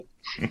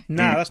No,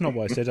 that's not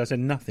what I said. I said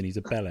nothing. He's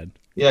a bellend.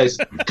 Yeah, he's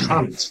a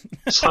cunt.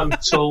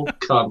 Total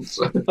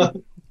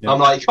cunt. I'm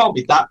like, he can't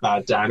be that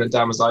bad, Dan. And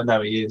Dan was like,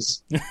 no, he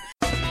is.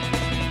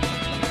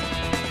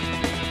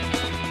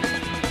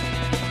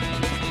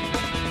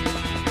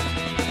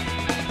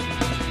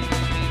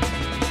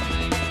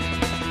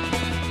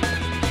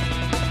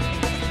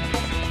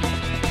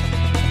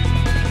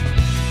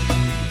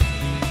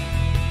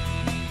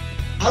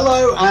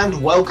 Hello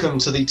and welcome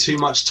to the Too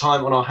Much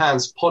Time on Our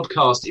Hands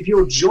podcast. If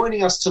you're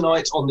joining us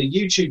tonight on the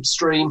YouTube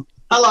stream,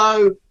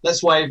 hello,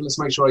 let's wave, let's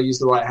make sure I use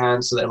the right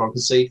hand so that everyone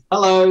can see.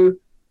 Hello,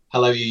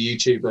 you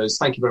YouTubers.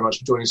 Thank you very much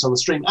for joining us on the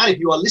stream. And if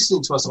you are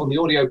listening to us on the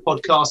audio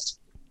podcast,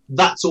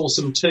 that's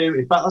awesome too.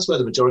 In fact, that's where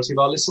the majority of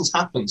our listens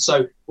happen.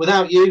 So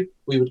without you,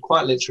 we would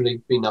quite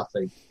literally be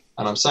nothing.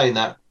 And I'm saying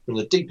that from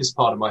the deepest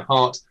part of my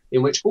heart,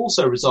 in which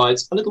also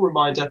resides a little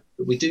reminder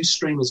that we do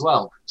stream as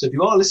well. So if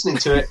you are listening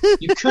to it,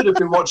 you could have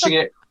been watching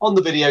it on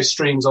the video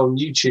streams on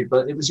YouTube,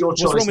 but it was your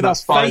choice. What's wrong with our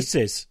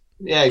faces?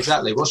 Yeah,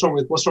 exactly. What's wrong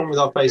with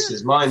our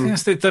faces? Mine.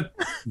 Yes, the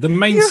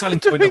main selling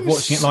point of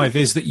watching it live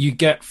is that you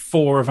get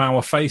 4 of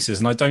our faces,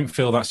 and I don't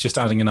feel that's just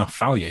adding enough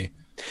value.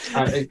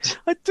 I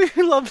do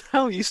love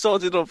how you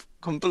started off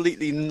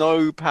completely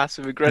no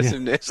passive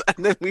aggressiveness,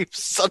 and then we've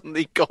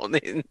suddenly gone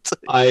into.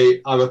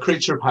 I'm a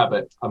creature of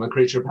habit.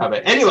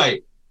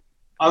 Anyway,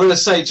 I'm going to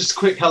say just a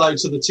quick hello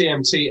to the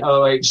TMT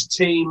OOH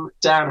team.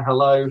 Dan,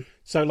 hello.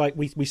 So, like,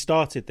 we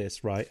started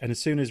this, right? And as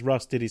soon as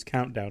Russ did his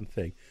countdown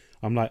thing,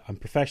 I'm like, I'm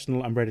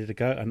professional, I'm ready to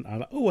go. And I'm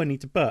like, oh, I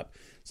need to burp.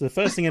 So the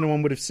first thing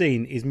anyone would have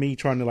seen is me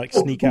trying to, like,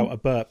 sneak out a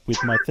burp with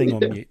my thing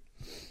on mute.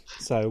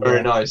 So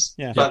very nice.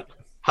 Yeah. But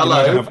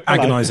hello. You have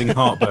agonising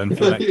heartburn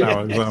for the next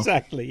hour as well.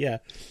 Exactly, yeah.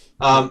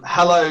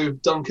 Hello,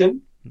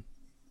 Duncan.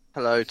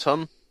 Hello,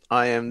 Tom.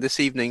 I am this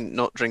evening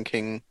not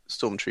drinking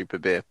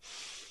Stormtrooper beer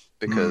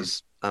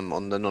because I'm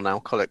on the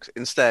non-alcoholics.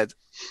 Instead,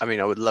 I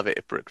mean, I would love it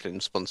if Brooklyn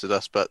sponsored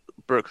us, but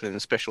Brooklyn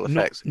Special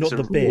Effects. Not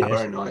the beer,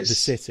 very nice. The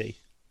city.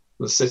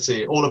 The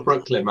city. All of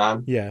Brooklyn,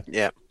 man. Yeah.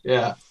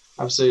 Yeah,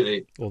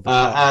 absolutely.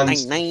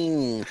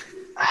 And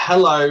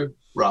hello,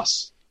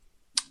 Russ.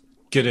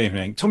 Good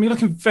evening. Tom, you're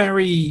looking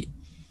very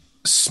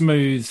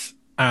smooth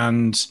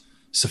and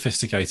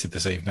sophisticated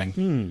this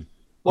evening.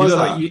 Why is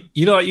that?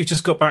 You look like you've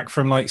just got back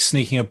from like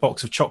sneaking a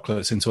box of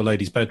chocolates into a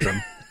lady's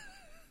bedroom.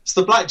 It's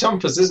the black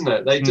jumpers, isn't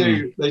it? They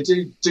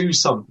do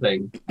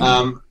something.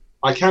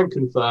 I can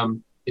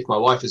confirm, if my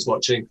wife is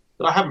watching,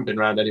 that I haven't been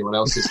around anyone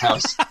else's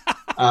house.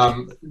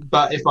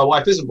 But if my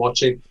wife isn't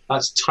watching,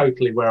 that's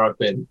totally where I've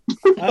been.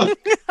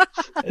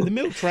 The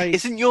milk tray.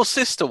 Isn't your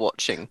sister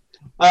watching?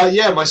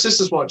 Yeah, my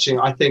sister's watching,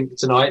 I think,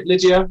 tonight.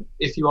 Lydia,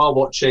 if you are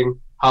watching,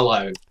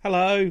 hello.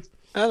 Hello.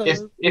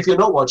 If you're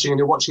not watching and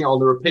you're watching it on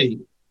the repeat,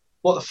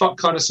 what the fuck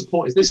kind of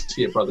support is this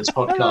for your brother's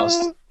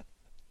podcast?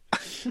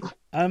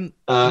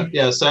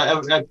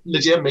 So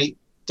Lydia, me,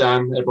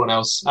 Dan, everyone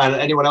else, and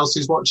anyone else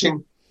who's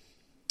watching,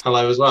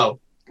 hello as well.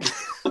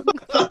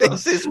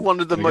 This is one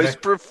of the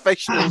most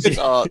professional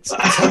starts.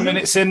 10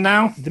 minutes in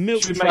now. The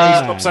milk Should tray we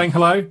man. stop saying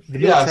hello? The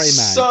milk tray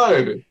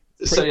man.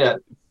 So yeah,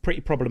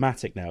 pretty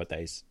problematic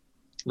nowadays.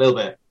 a little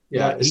bit.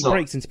 Yeah, Like, it's he not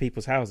breaks into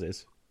people's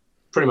houses,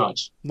 pretty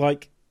much.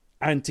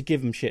 and to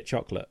give them shit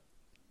chocolate.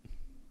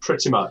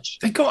 Pretty much.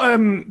 They got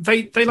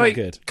they like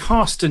good.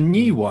 cast a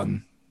new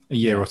one a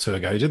year or two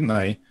ago, didn't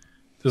they?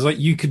 It was like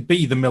you could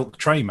be the milk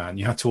tray man.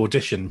 You had to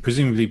audition,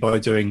 presumably by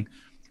doing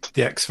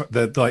the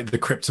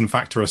Krypton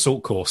Factor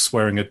assault course,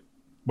 wearing a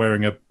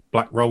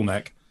black roll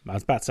neck. I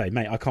was about to say,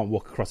 mate, I can't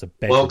walk across a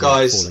bed. Well, without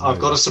guys, falling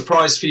I've got over. a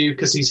surprise for you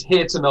because he's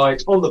here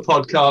tonight on the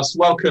podcast.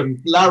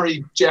 Welcome,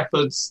 Larry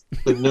Jeffords.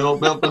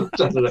 Larry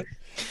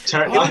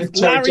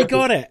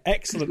got it.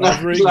 Excellent. I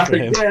was rooting for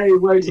him. Yeah,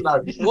 way to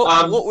know.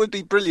 What would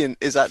be brilliant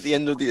is at the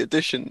end of the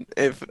audition,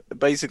 if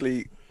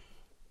basically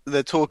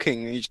they're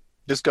talking, you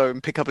just go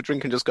and pick up a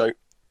drink and just go.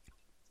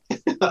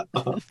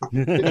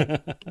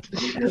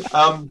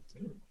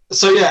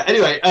 So yeah,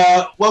 anyway,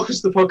 welcome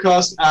to the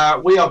podcast.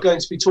 We are going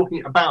to be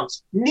talking about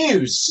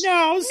news. You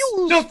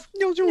got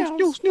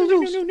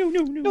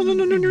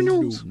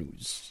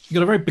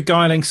a very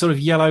beguiling sort of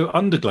yellow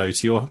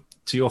underglow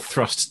to your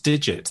thrust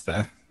digit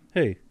there.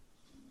 Who?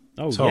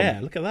 Oh, Tom. yeah,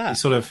 look at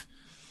that.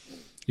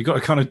 You've got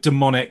a kind of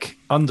demonic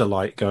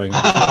underlight going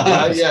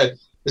on. Yeah,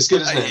 it's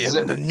good,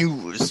 isn't it? The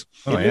news.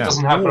 Oh, It yeah.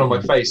 doesn't happen on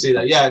my face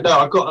either. Yeah, no,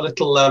 I've got a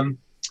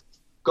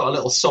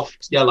little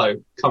soft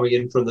yellow coming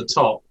in from the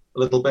top. A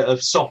little bit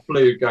of soft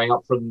blue going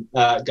up from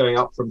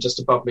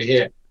just above me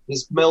here.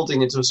 It's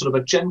melding into a sort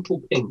of a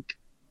gentle pink,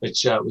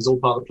 which was all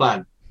part of the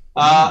plan.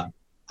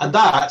 And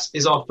that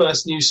is our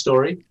first news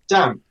story.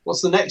 Dan,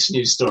 what's the next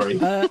news story?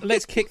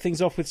 Let's kick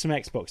things off with some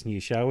Xbox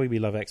news, shall we? We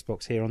love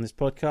Xbox here on this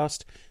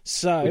podcast.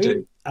 So, We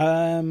do.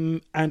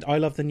 And I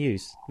love the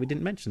news. We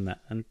didn't mention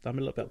that, and I'm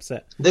a little bit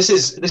upset. This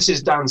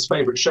is Dan's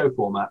favourite show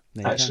format,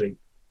 There you actually.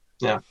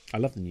 Yeah. I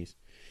love the news.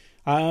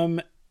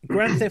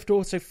 Grand Theft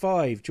Auto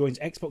 5 joins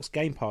Xbox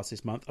Game Pass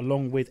this month,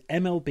 along with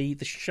MLB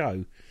The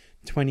Show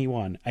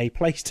 21, a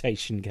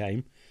PlayStation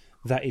game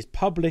that is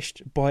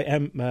published by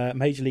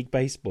Major League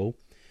Baseball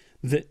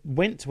that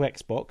went to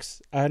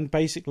Xbox and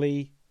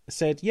basically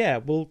said, yeah,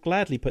 we'll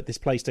gladly put this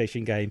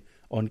PlayStation game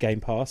on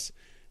Game Pass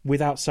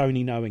without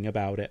Sony knowing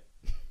about it.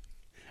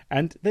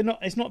 And they're not.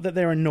 It's not that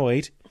they're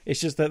annoyed. It's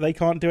just that they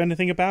can't do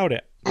anything about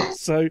it.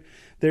 So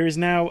there is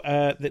now...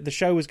 the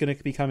show was going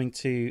to be coming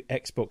to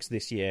Xbox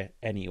this year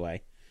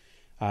anyway.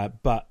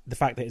 But the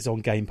fact that it's on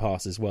Game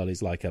Pass as well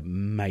is like a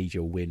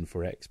major win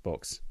for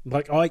Xbox.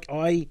 Like,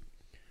 I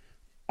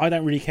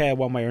don't really care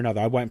one way or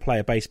another. I won't play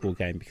a baseball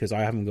game because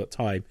I haven't got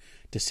time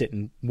to sit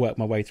and work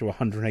my way through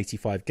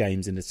 185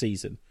 games in a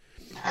season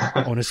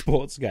on a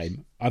sports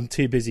game. I'm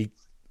too busy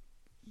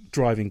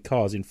driving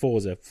cars in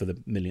Forza for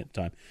the millionth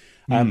time.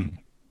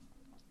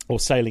 Or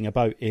sailing a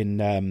boat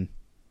in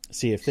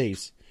Sea of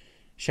Thieves.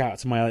 Shout out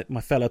to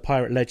my fellow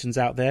pirate legends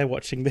out there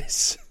watching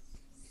this.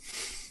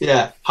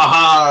 Yeah.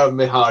 Ha-ha,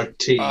 me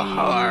hearties.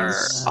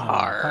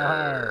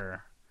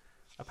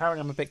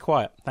 Apparently I'm a bit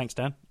quiet. Thanks,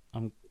 Dan.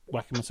 I'm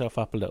whacking myself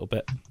up a little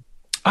bit.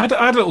 I had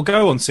a little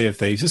go on Sea of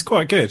Thieves. It's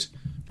quite good.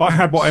 But I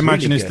had what I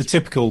imagine is the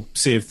typical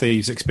Sea of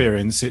Thieves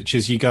experience, which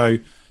is you go,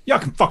 yeah, I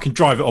can fucking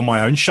drive it on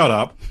my own. Shut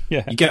up.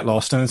 Yeah. You get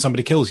lost and then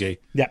somebody kills you.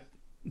 Yeah,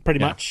 pretty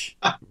much.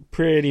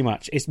 Pretty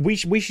much. We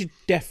should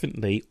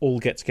definitely all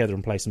get together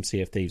and play some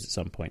Sea of Thieves at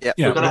some point. Yeah.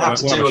 You're going to have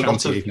to do a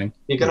lot of. Evening.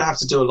 You're going to have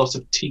to do a lot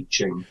of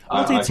teaching.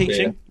 I'll do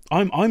teaching.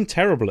 I'm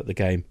terrible at the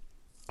game.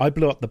 I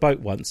blew up the boat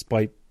once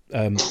by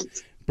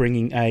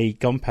bringing a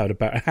gunpowder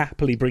barrel,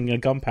 happily bringing a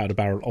gunpowder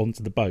barrel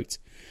onto the boat,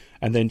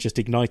 and then just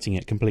igniting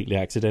it completely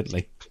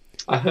accidentally.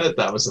 I heard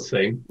that was a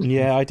thing.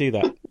 Yeah, I do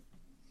that.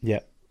 Yeah.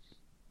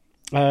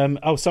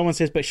 Someone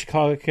says, but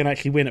Chicago can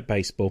actually win at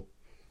baseball.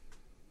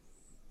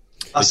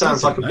 That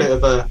sounds like a bit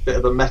of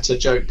a meta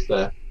joke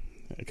there.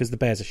 Because the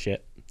Bears are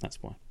shit. That's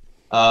why.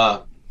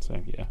 So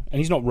yeah, and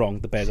he's not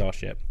wrong. The Bears are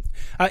shit.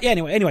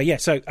 Anyway, yeah.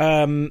 So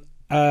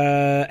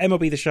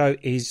MLB The Show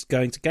is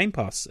going to Game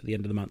Pass at the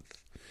end of the month,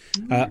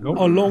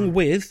 along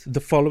with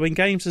the following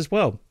games as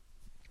well: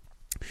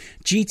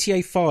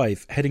 GTA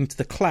 5 heading to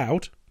the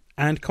cloud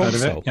and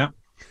console,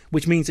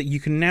 which means that you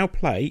can now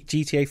play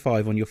GTA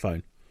 5 on your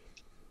phone,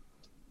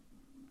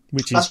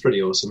 which is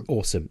pretty awesome.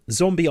 Awesome.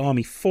 Zombie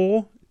Army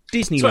 4.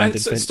 Disneyland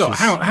Adventures. Stop.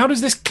 How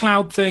does this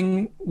cloud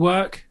thing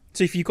work?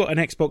 So if you've got an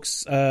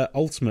Xbox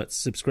Ultimate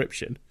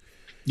subscription,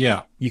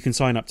 you can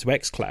sign up to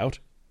xCloud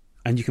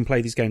and you can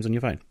play these games on your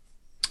phone.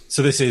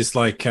 So this is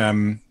like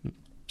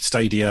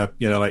Stadia,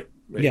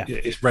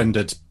 it's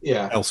rendered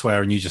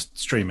elsewhere and you just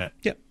stream it.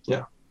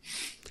 Yeah.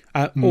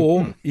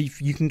 Or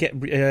if you can get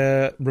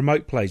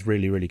remote plays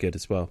really, really good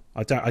as well.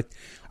 I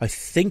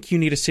think you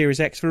need a Series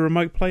X for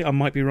remote play. I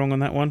might be wrong on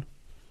that one.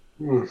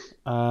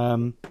 But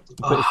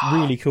it's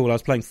really cool. I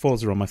was playing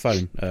Forza on my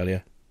phone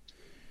earlier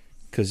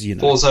because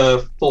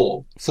Forza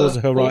 4,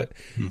 Forza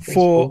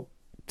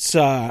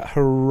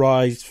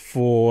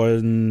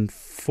Horizon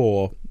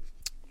 4.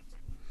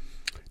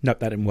 Nope,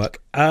 that didn't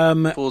work. I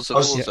was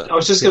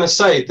just going to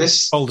say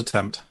this bold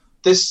attempt.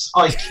 This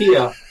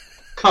IKEA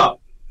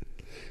cup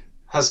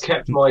has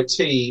kept my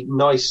tea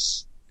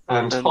nice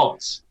and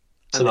hot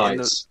tonight.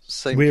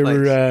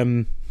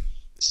 We're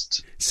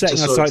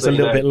setting our sights a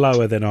little bit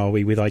lower than are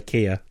we with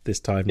IKEA this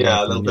time?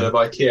 Yeah, a little bit of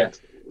IKEA.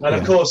 And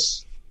of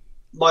course,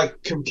 my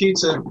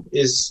computer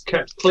is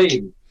kept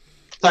clean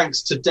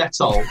thanks to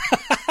Dettol.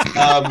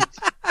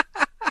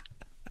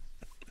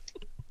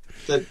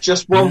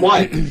 Just one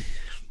wipe.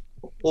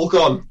 All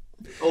gone.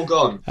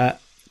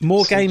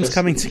 More games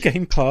coming to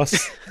Game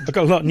Pass. I've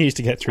got a lot of news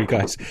to get through,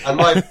 guys. And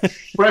my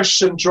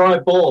fresh and dry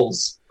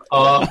balls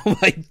are... Oh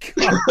my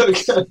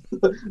God.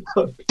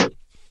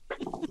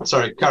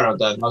 Sorry, carry on,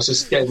 Dan. I was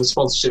just getting the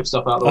sponsorship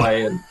stuff out of the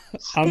way. And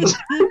I'm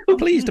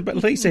pleased to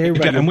hear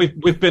about it. And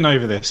we've been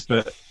over this,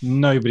 but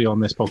nobody on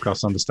this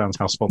podcast understands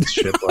how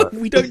sponsorship works.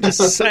 We don't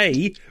just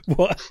say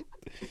what.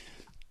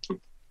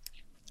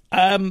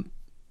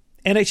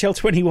 NHL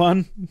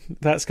 21,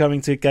 that's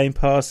coming to Game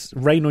Pass.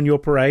 Rain on Your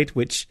Parade,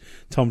 which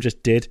Tom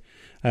just did,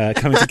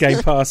 coming to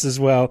Game Pass as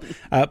well.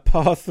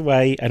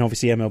 Pathway, and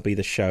obviously MLB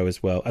The Show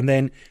as well. And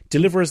then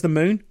Deliver Us the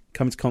Moon,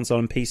 coming to console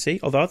and PC.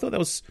 Although I thought that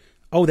was...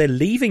 Oh, they're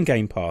leaving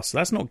Game Pass. So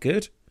that's not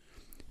good.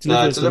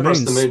 Deliver Us the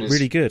Moon is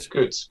really good.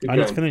 Good I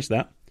need to finish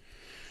that.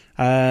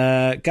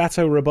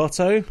 Gato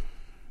Roboto,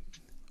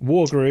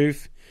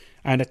 Wargroove,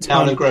 and a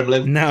ton... Noun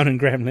and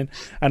Gremlin.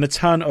 And a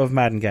ton of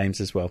Madden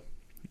games as well.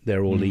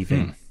 They're all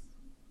leaving.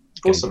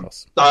 Awesome.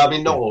 I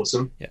mean, not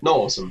awesome. Yeah. Not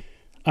awesome.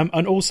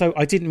 And also,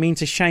 I didn't mean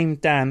to shame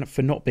Dan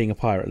for not being a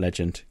Pirate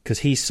Legend, because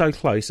he's so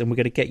close, and we're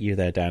going to get you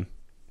there, Dan.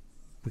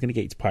 We're going to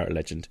get you to Pirate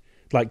Legend.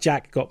 Like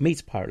Jack got me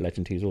to Pirate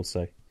Legend, who's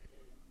also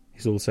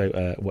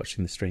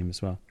watching the stream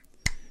as well.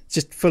 It's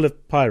just full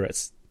of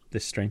pirates,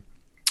 this stream.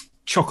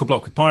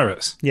 Chock-a-block with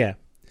pirates. Yeah.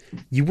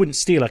 You wouldn't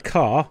steal a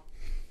car.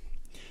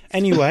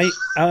 Anyway,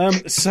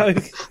 so...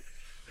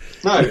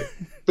 No,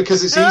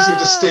 because it's easier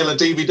to steal a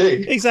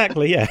DVD.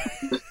 Exactly, yeah.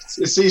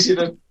 It's easier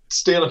to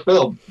steal a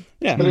film.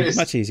 Yeah,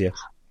 much easier.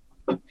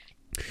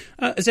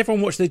 Has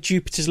everyone watched the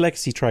Jupiter's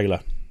Legacy trailer?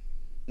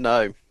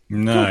 No.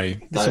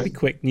 This will be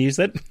quick news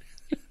then.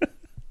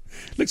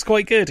 Looks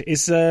quite good.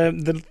 It's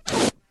the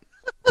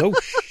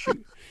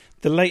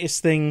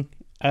latest thing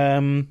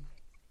from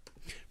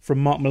from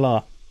Mark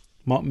Millar.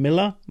 Mark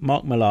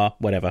Millar,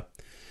 whatever.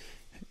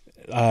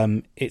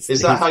 Is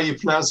that how you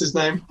pronounce his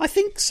name? I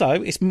think so.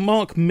 It's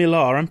Mark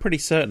Millar. I'm pretty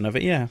certain of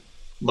it. Yeah,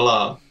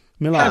 Millar.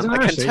 Millar. I can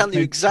actually, tell you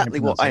I exactly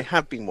what pronounce I it.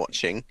 have been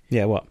watching.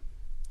 Yeah, what?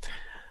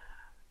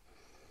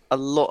 A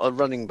lot of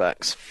running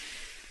backs.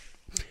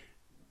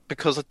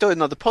 Because I do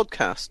another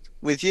podcast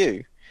with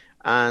you,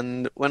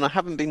 and when I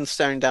haven't been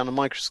staring down a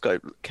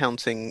microscope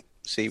counting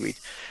seaweed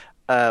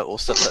or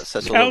stuff that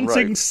settle on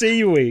Counting rope.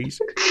 seaweed.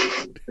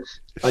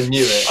 I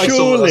knew it. I saw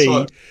Surely. that's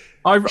what-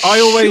 I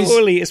always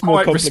Surely it's more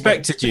quite complicated.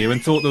 respected you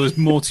and thought there was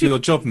more to your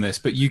job than this,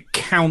 but you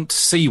count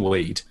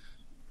seaweed.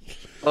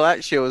 Well,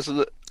 actually,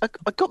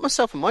 I got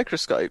myself a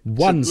microscope.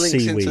 One that links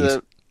seaweed.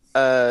 Into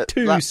the,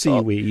 Two laptop,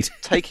 seaweed.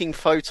 taking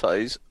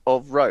photos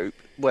of rope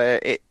where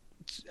it,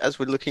 as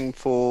we're looking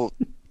for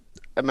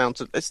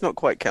amount of. It's not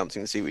quite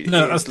counting the seaweed.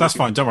 No, It's that's looking-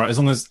 fine. Don't worry.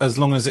 As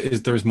long as it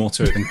is, there is more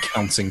to it than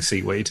counting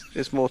seaweed.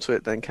 There's more to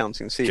it than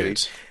counting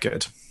seaweed.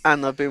 Good.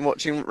 And I've been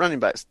watching running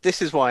backs.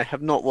 This is why I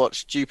have not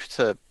watched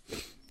Jupiter.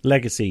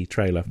 Legacy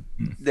trailer.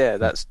 Yeah,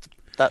 that's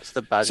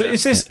the badge. So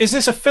is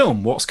this a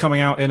film? What's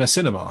coming out in a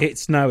cinema?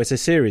 It's a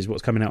series.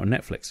 What's coming out on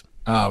Netflix?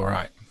 Oh,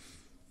 right.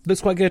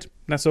 Looks quite good.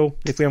 That's all.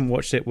 If we haven't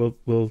watched it,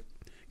 we'll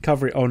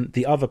cover it on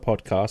the other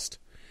podcast,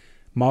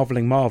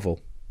 Marveling Marvel,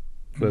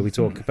 where we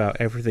talk about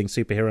everything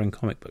superhero and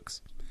comic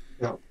books.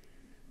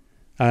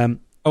 Yeah.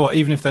 Oh,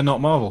 even if they're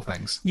not Marvel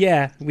things.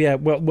 Yeah.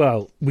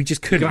 Well, we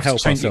just couldn't You're going help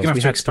ourselves. to have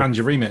We to had expand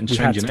your remit and we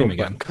had change your to name talk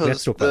again. about- We had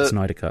to talk about the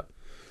Snyder Cut.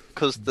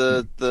 Because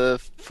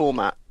the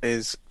format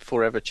is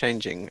forever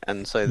changing,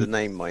 and so the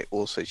name might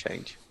also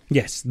change.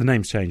 Yes, the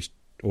name's changed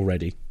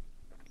already.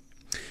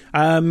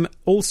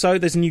 Also,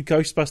 there's a new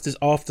Ghostbusters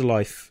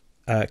Afterlife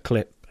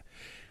clip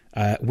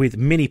with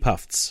mini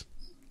puffs.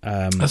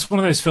 That's one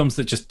of those films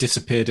that just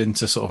disappeared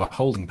into sort of a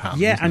holding pattern.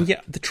 Yeah, isn't and it?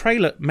 yet the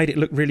trailer made it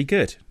look really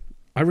good.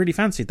 I really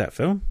fancied that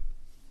film.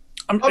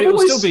 It'll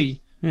always-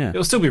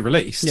 still be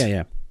released.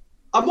 Yeah.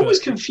 I'm always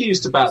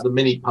confused about the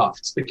mini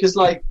puffs because,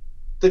 like,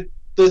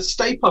 the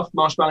Stay Puft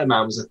Marshmallow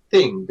Man was a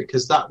thing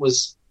because that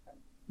was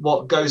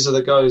what Gozer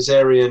the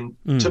Gozerian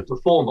took the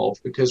form of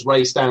because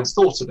Ray Stantz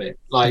thought of it.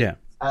 Like, Yeah.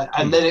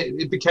 and then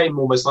it became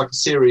almost like a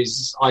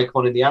series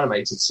icon in the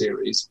animated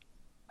series,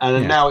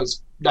 and now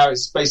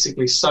it's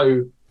basically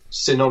so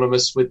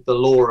synonymous with the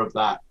lore of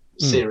that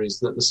series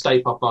that the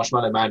Stay Puft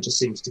Marshmallow Man just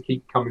seems to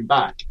keep coming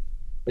back,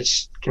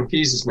 which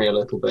confuses me a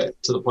little bit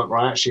to the point where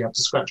I actually have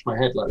to scratch my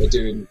head like they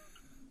do in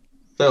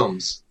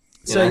films.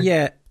 you So know?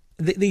 yeah,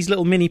 these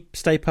little mini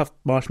Stay Puft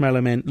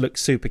Marshmallow Men look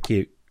super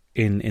cute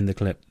in the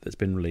clip that's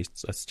been released.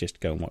 So I suggest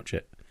go and watch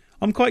it.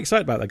 I'm quite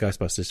excited about that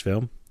Ghostbusters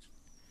film.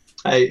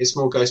 Hey, it's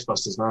more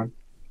Ghostbusters, man.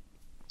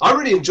 I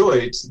really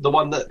enjoyed the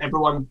one that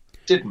everyone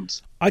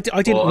didn't. I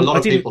didn't. Or a lot I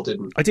of didn't, people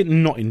didn't. I did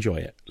not enjoy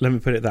it. Let me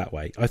put it that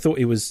way. I thought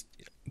it was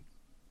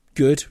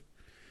good.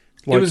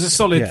 It was a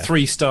solid yeah.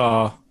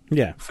 3-star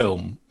Yeah.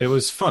 film. It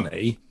was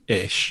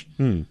funny-ish,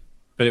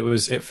 but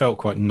it felt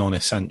quite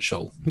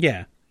non-essential.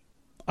 Yeah.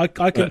 I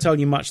couldn't tell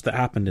you much that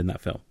happened in that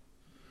film.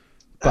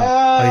 But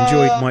I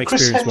enjoyed my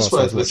Chris experience whilst I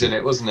Hemsworth was was watching in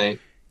it, wasn't he?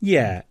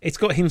 Yeah, it's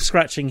got him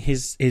scratching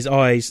his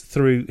eyes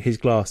through his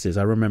glasses.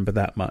 I remember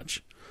that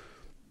much.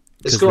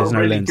 It's 'Cause got there's a no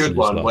really lens in good his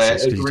one, where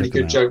glasses, a 'cause you really took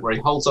them good out. joke where he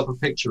holds up a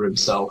picture of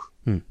himself,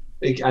 and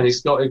he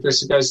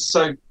goes,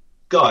 "So,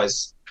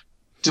 guys,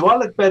 do I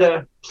look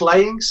better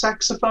playing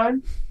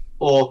saxophone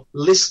or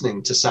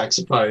listening to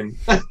saxophone?"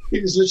 He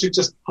was literally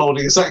just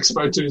holding a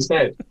saxophone to his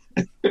head.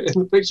 In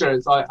the picture,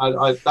 it's like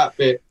that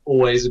bit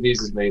always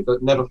amuses me,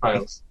 but never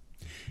fails.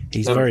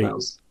 He's Never very.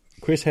 fails.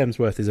 Chris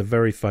Hemsworth is a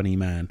very funny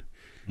man.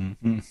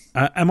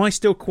 Am I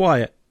still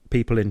quiet,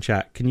 people in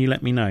chat? Can you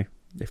let me know,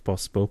 if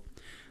possible?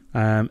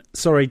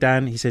 Sorry,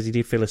 Dan. He says he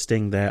did feel a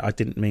sting there. I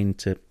didn't mean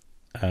to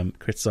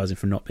criticise him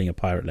for not being a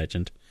pirate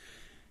legend.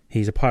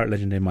 He's a pirate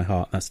legend in my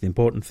heart. That's the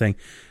important thing.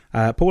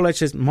 Paul Edge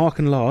says Mark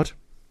and Lard.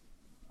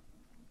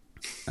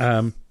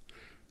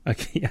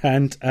 Okay,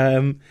 and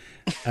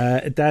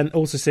Dan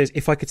also says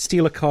if I could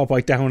steal a car by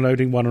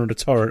downloading one on a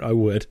torrent, I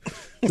would.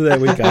 So there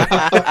we go.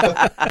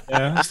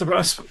 Yeah,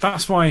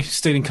 that's why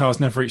stealing cars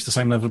never reached the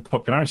same level of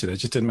popularity. They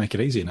just didn't make it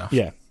easy enough.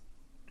 Yeah.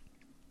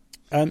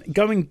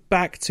 Going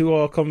back to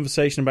our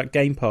conversation about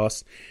Game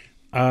Pass,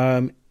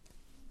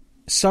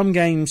 some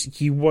games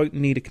you won't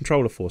need a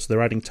controller for, so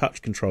they're adding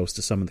touch controls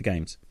to some of the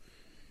games,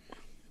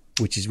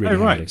 which is really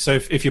handy. Right. So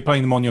if you're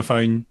playing them on your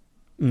phone,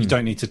 you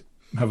don't need to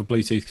have a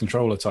Bluetooth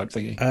controller type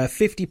thingy.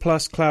 50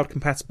 plus cloud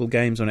compatible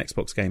games on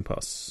Xbox Game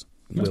Pass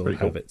will pretty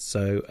have cool. it.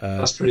 So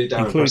That's pretty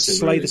damn includes impressive,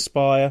 Slay really. the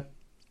Spire,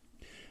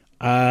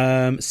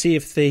 Sea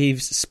of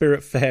Thieves,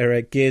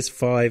 Spiritfarer, Gears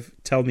 5,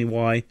 Tell Me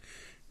Why,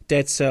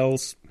 Dead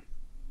Cells.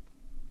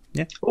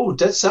 Oh,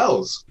 Dead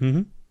Cells.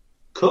 Mhm.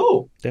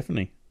 Cool.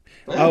 Definitely.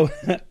 Yeah.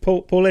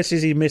 Oh, Paul S.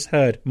 says he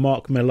misheard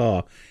Mark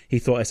Millar. He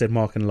thought I said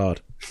Mark and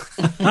Lard.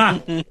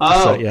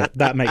 Oh, So yeah,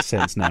 that makes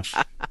sense now.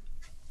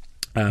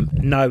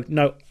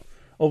 No.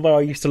 Although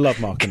I used to love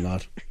Mark and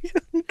Lard.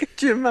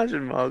 Could you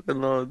imagine Mark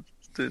and Lord?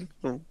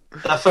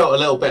 that felt a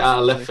little bit out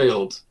of left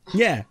field.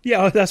 Yeah,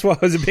 that's why I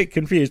was a bit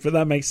confused, but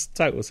that makes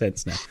total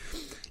sense now.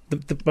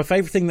 my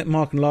favourite thing that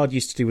Mark and Lard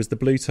used to do was the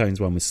Blue Tones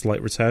one with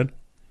Slight Return.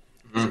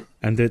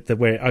 And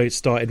where it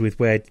started with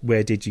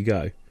where did you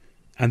go?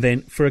 And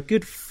then for a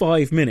good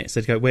 5 minutes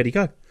they'd go, where'd he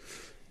go?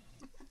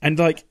 And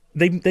like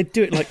they'd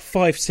do it like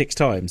 5-6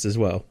 times as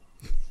well.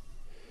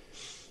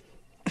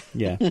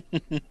 Yeah.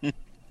 That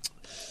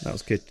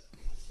was good.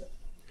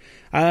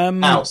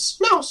 Mouse.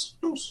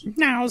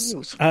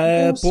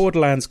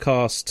 Borderlands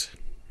cast,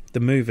 the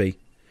movie.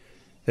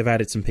 They've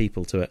added some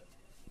people to it.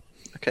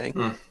 Okay.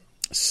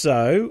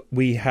 So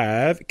we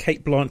have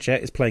Kate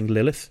Blanchett is playing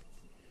Lilith,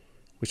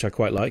 which I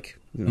quite like.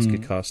 I think that's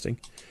good casting.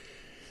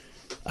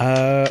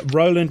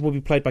 Roland will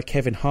be played by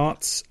Kevin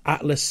Hart.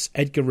 Atlas,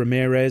 Edgar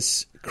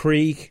Ramirez.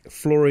 Krieg,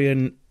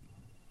 Florian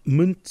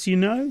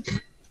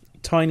Munteanu.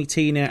 Tiny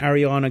Tina,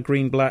 Ariana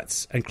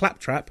Greenblatt, and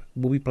Claptrap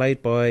will be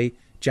played by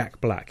Jack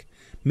Black.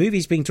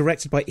 Movie's being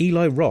directed by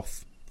Eli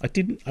Roth. I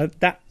didn't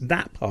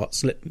that part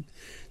slipped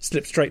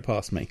straight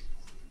past me.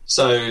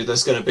 So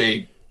there's going to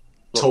be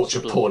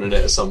torture porn in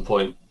it at some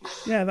point.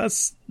 Yeah,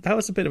 that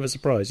was a bit of a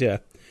surprise. Yeah,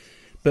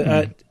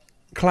 but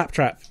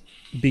Claptrap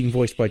being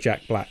voiced by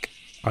Jack Black,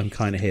 I'm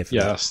kind of here for.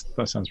 Yeah,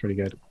 that sounds pretty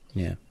good.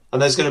 Yeah.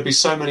 And there's going to be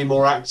so many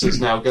more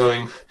actors now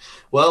going,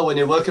 well, when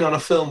you're working on a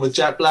film with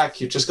Jack Black,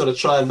 you've just got to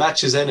try and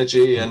match his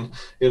energy and,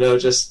 you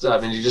just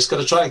got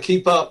to try and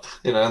keep up,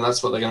 and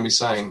that's what they're going to be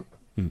saying.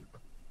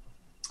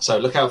 So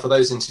look out for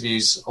those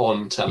interviews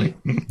on telly.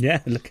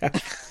 Yeah, look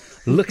out.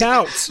 Look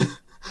out.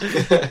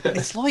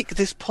 It's like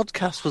this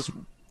podcast was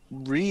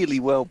really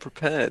well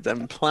prepared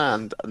and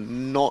planned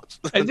and not...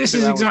 This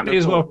is exactly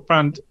as well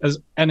planned as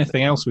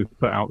anything else we've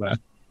put out there.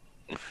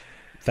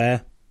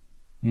 Fair.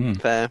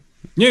 Fair.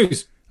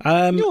 News.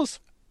 Yours.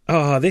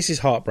 Oh, this is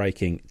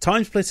heartbreaking.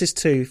 Time Splitters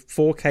 2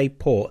 4K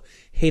port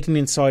hidden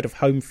inside of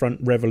Homefront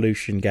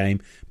Revolution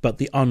game, but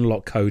the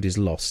unlock code is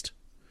lost.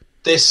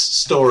 This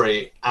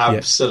story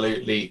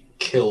absolutely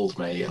killed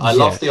me. I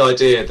love the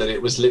idea that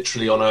it was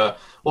literally on a...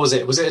 What was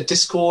it? Was it a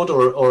Discord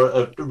or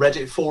a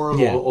Reddit forum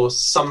or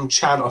some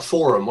channel, a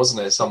forum,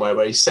 wasn't it, somewhere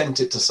where he sent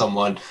it to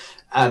someone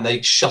and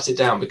they shut it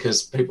down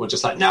because people were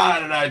just like,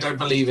 no, don't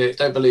believe it.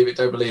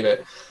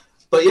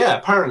 But yeah,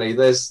 apparently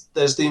there's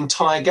the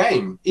entire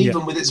game,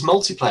 even with its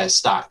multiplayer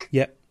stack.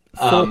 Yep.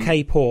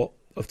 4K port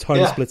of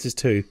Time Splitters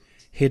 2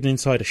 hidden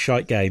inside a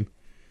shite game.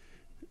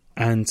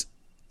 And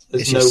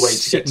there's it's no just way to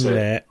get sitting to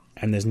there, it.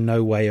 and there's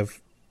no way of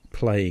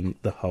playing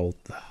the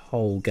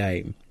whole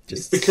game.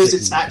 Just because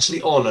it's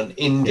actually on an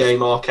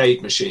in-game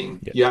arcade machine.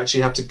 Yeah. You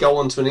actually have to go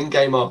onto an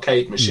in-game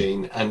arcade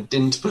machine and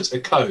input a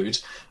code,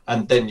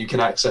 and then you can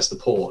access the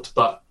port.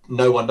 But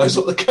no one knows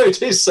what the code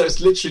is, so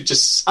it's literally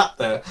just sat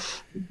there,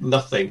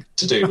 nothing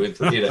to do with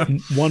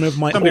One of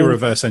my Somebody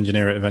reverse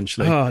engineer it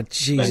eventually. Oh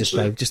Jesus,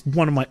 though! Just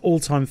one of my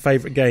all-time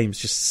favourite games,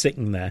 just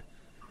sitting there.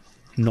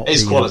 Not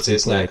it's being quality, able to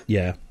isn't play. it?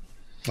 Yeah.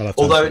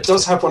 Although it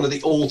does have one of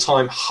the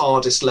all-time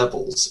hardest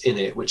levels in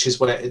it, which is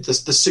where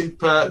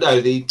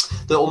the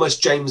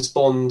almost James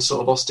Bond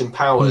sort of Austin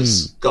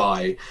Powers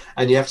guy,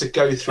 and you have to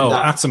go through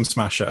that Atom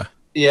Smasher.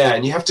 Yeah,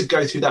 and you have to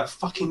go through that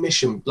fucking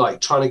mission, like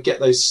trying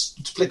to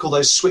flick all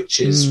those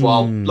switches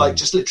while like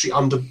just literally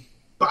under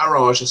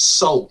barrage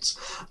assault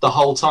the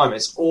whole time.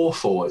 It's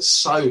awful. It's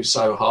so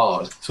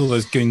hard. It's all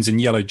those goons in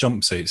yellow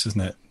jumpsuits,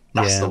 isn't it?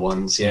 That's the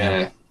ones.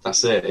 Yeah,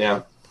 that's it.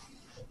 Yeah.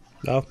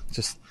 Oh,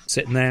 just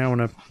sitting there on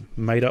a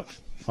made-up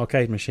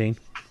arcade machine,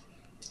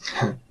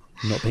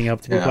 not being able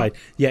to be played.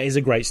 Yeah, it's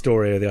a great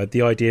story.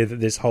 The idea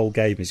that this whole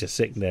game is just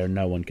sitting there and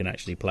no one can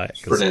actually play it.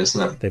 Brilliant,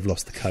 isn't it? They've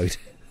lost the code.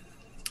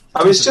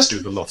 I mean, it's just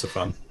a lot of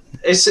fun.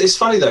 It's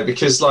funny though,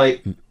 because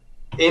like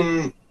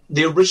in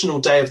the original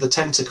Day of the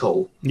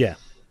Tentacle,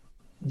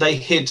 they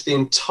hid the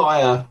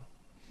entire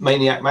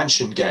Maniac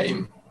Mansion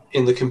game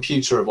in the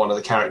computer of one of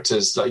the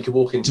characters. Like you could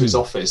walk into his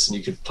office and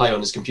you could play on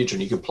his computer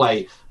and you could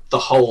play the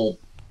whole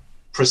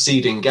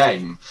preceding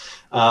game.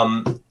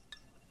 And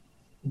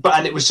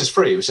it was just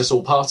free. It was just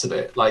all part of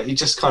it. Like you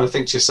just kind of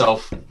think to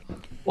yourself,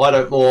 why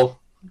don't more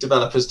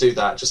developers do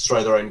that? Just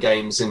throw their own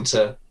games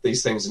into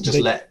these things and just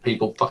let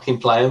people fucking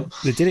play them.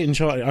 They did it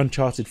in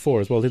Uncharted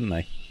 4 as well, didn't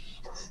they?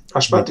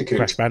 Crash Bandicoot.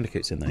 Crash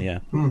Bandicoot's in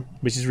there,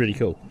 which is really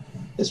cool.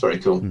 It's very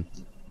cool.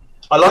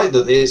 I like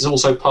that it's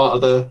also part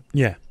of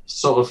the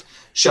sort of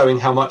showing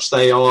how much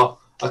they are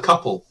a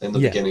couple in the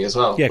beginning as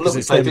well. Yeah, because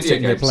it's them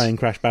sitting there playing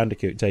Crash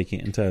Bandicoot, taking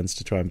it in turns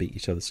to try and beat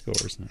each other's score,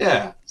 isn't it?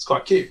 Yeah, it's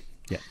quite cute.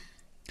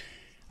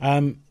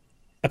 Yeah.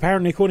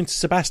 Apparently, according to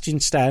Sebastian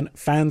Stan,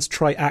 fans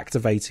try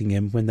activating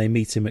him when they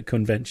meet him at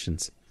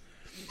conventions.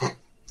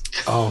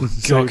 Oh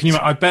God! Can you?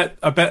 I bet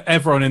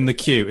everyone in the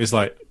queue is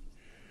like,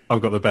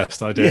 "I've got the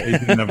best idea.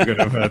 He's never going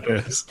to have heard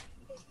this."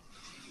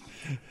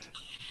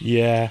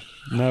 Yeah.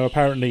 No.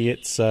 Apparently,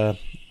 it's a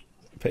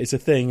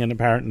thing, and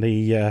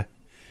apparently,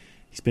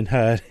 he's been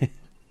heard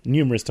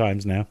numerous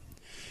times now.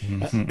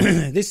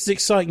 This is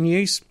exciting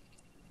news.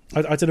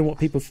 I don't know what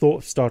people thought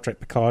of Star Trek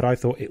Picard. I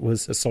thought it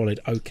was a solid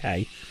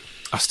okay.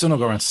 I've still not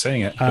got around to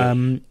seeing it.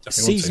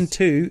 Season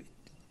 2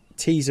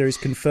 teaser is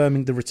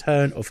confirming the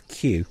return of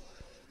Q,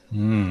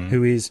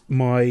 who is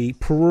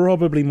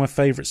probably my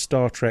favourite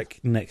Star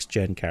Trek Next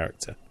Gen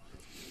character.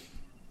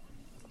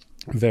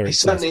 Very He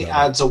certainly excited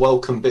about adds a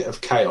welcome bit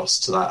of chaos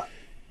to that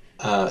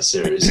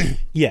series. it.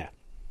 Yeah.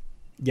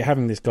 You're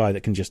having this guy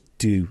that can just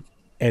do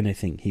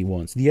anything he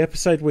wants. The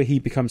episode where he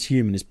becomes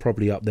human is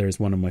probably up there as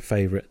one of my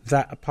favourite.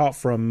 That, apart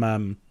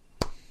from...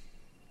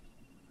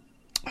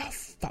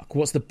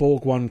 what's the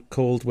Borg one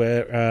called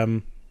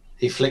where...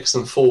 He flicks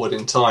them forward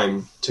in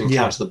time to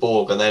encounter the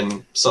Borg, and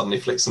then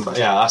suddenly flicks them back.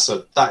 Yeah,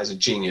 that is a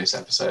genius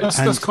episode. That's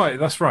right at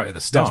the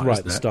start. That's right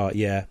at the start,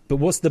 yeah. But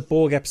what's the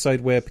Borg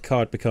episode where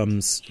Picard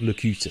becomes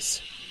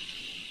Locutus?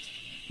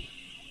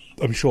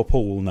 I'm sure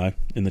Paul will know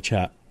in the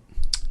chat.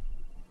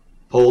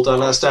 Paul, don't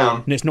let us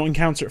down. And it's not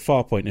Encounter at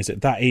Farpoint, is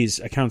it? That is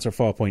Encounter at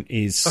Farpoint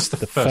is That's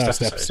the first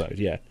first episode,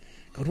 yeah.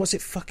 God, what's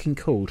it fucking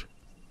called?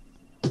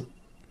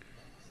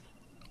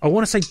 I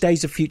want to say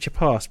Days of Future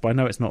Past, but I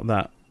know it's not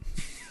that.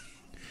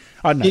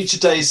 I don't know. Future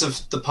Days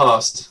of the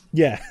Past.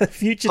 Yeah,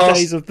 Future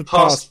Days of the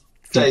Past.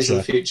 Days of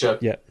the Future.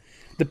 Yeah.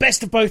 The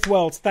best of both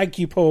worlds. Thank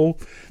you, Paul.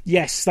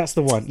 Yes, that's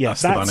the one. Yeah,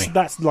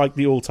 that's like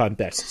the all-time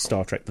best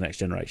Star Trek: The Next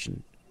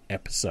Generation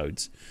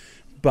episodes.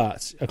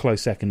 But a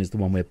close second is the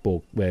one where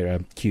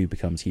Q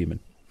becomes human.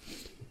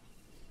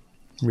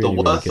 Really,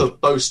 the worth really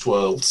of both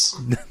worlds.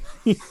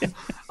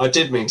 I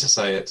did mean to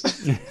say it.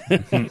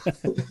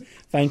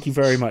 Thank you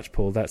very much,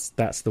 Paul. That's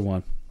the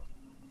one.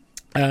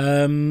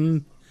 Yeah,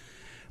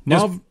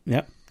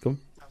 go on.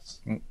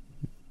 You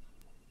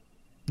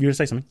going to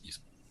say something? Yes.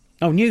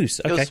 Oh,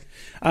 news. Okay.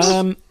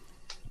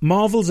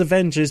 Marvel's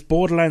Avengers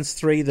Borderlands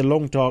 3 The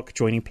Long Dark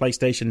joining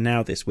PlayStation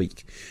Now this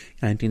week.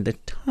 And in the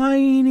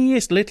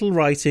tiniest little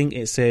writing,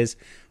 it says,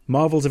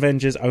 Marvel's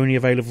Avengers only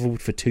available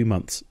for 2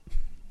 months.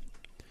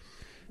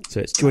 So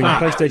it's joining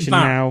PlayStation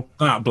Now.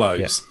 That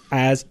blows.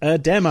 As a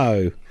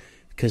demo.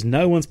 Because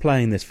no one's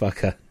playing this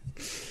fucker.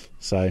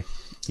 So, yeah.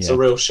 It's a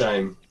real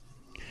shame.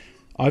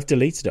 I've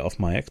deleted it off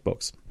my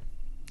Xbox.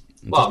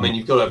 Well, I mean,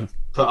 you've got to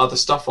put other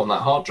stuff on that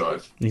hard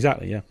drive.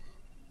 Exactly, yeah.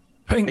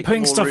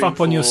 Putting stuff up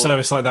on your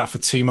service like that for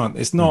 2 months,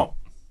 it's not...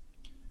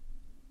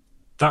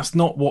 That's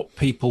not what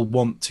people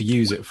want to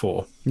use it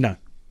for. No.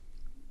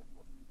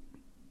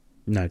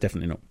 No,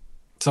 definitely not.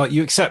 It's like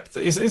you accept...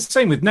 It's the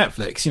same with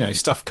Netflix. You know,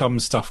 stuff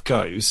comes, stuff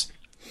goes.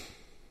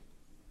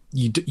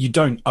 You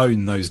don't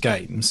own those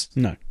games.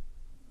 No.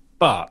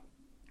 But,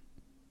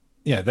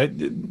 yeah,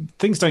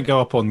 things don't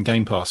go up on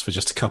Game Pass for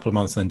just a couple of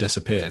months and then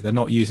disappear. They're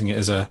not using it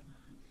as a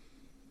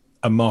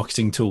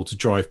marketing tool to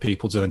drive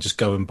people to then just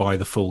go and buy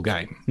the full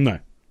game. No.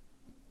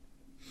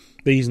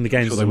 They're using the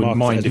games Sure, as they wouldn't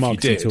mind if you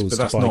marketing did, tools but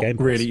that's to buy not Game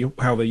Pass. really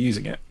how they're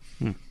using it.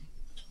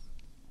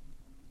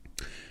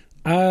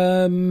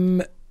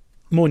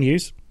 More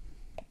news.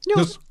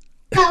 News.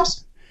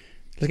 Let's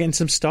get into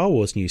some Star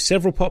Wars news.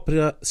 Several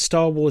popular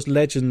Star Wars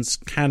Legends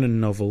canon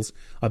novels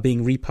are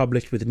being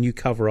republished with new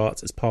cover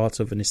art as part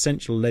of an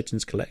Essential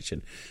Legends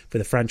collection for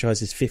the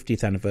franchise's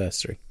 50th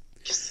anniversary.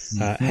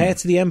 Heir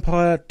to the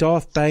Empire,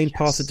 Darth Bane,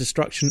 Path of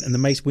Destruction, and the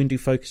Mace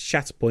Windu-focused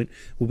Shatterpoint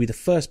will be the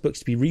first books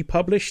to be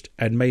republished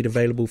and made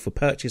available for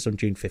purchase on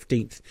June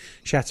 15th.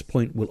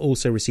 Shatterpoint will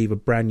also receive a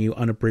brand new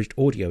unabridged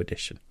audio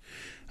edition.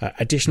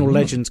 Additional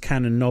Legends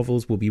canon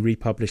novels will be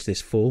republished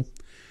this fall.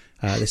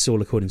 This is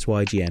all according to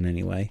IGN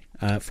anyway.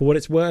 For what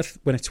it's worth,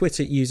 when a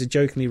Twitter user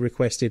jokingly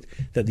requested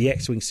that the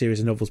X-Wing series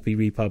of novels be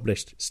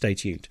republished, stay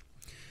tuned.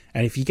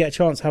 And if you get a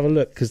chance, have a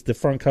look, because the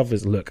front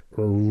covers look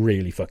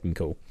really fucking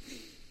cool.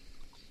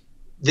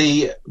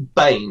 The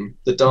Bane,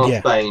 the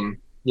Darth Bane,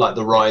 like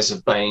the Rise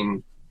of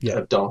Bane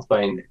of Darth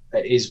Bane,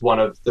 is one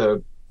of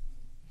the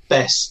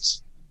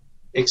best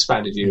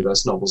expanded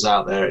universe novels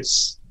out there.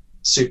 It's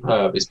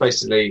superb. It's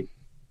basically,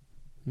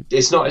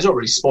 it's not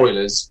really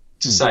spoilers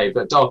to say,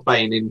 but Darth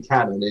Bane in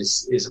canon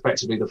is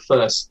effectively the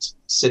first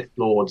Sith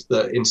Lord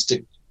that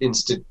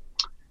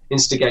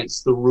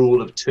instigates the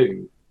rule of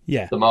two.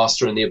 Yeah. The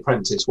Master and the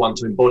Apprentice, one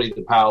to embody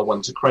the power,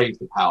 one to crave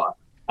the power.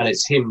 And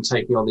it's him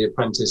taking on the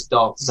apprentice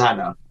Darth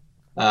Xana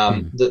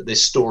that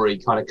this story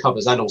kind of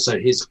covers, and also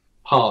his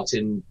part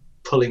in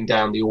pulling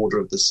down the Order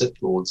of the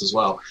Sith Lords as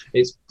well.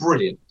 It's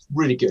brilliant.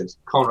 Really good.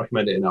 Can't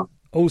recommend it enough.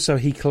 Also,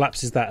 he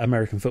collapses that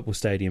American football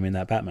stadium in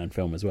that Batman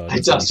film as well.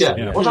 He does,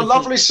 yeah. What a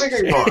lovely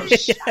singing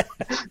voice.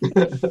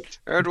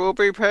 It will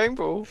be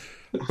painful.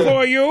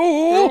 For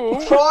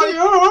you! For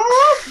you!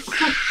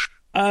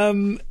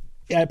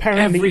 Yeah,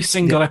 apparently... Every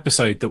single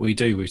episode that we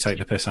do, we take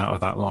the piss out of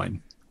that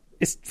line.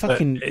 It's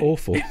fucking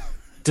awful. It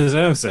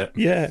deserves it.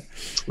 Yeah.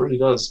 It really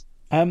does.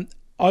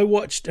 I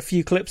watched a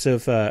few clips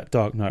of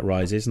Dark Knight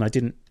Rises, and I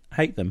didn't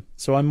hate them.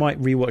 So I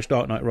might rewatch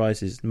Dark Knight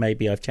Rises.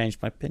 Maybe I've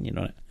changed my opinion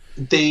on it.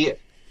 The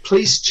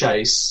police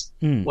chase,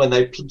 when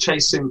they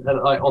chase him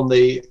on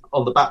the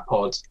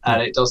Batpod,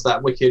 and it does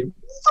that wicked...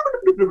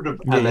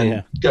 and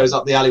then goes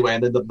up the alleyway,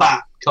 and then the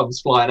bat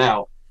comes flying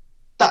out.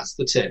 That's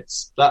the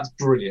tits. That's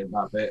brilliant,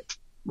 that bit.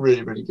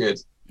 Really, really good.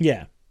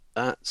 Yeah.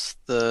 That's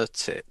the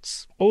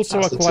tits.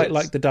 Also, That's I the quite tits.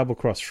 like the double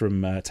cross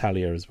from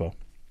Talia as well.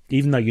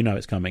 Even though you know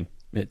it's coming.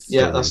 It's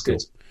That's really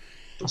good.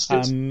 That's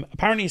good.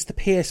 Apparently it's the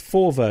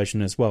PS4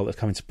 version as well that's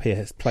coming to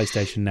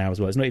PlayStation Now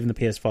as well. It's not even the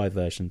PS5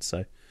 version,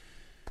 so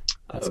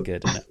that's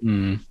good, isn't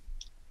it?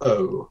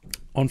 Oh.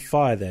 On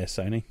fire there,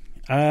 Sony.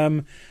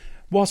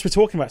 Whilst we're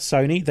talking about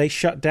Sony, they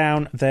shut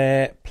down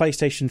their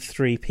PlayStation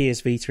 3,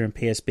 PS Vita, and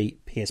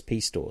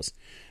PSP stores.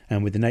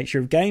 And with the nature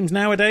of games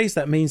nowadays,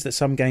 that means that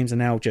some games are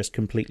now just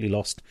completely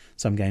lost.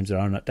 Some games are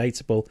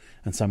unupdatable,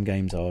 and some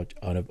games are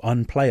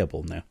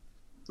unplayable now.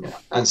 Yeah.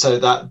 And so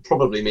that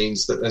probably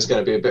means that there's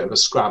going to be a bit of a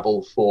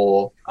scrabble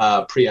for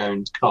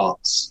pre-owned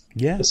carts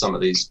for some of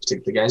these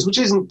particular games, which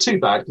isn't too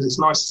bad because it's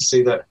nice to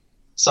see that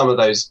some of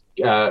those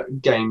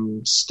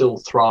games still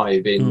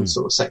thrive in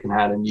sort of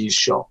second-hand and used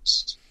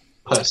shops.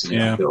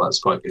 Personally, I feel that's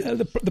quite good.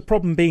 The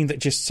problem being that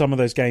just some of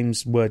those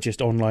games were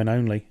just online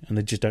only, and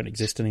they just don't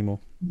exist anymore.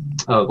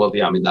 Oh well,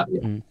 yeah, I mean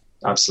that,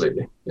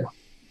 absolutely, yeah.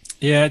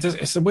 Yeah,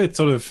 it's a weird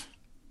sort of.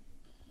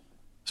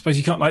 I suppose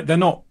you can't they're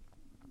not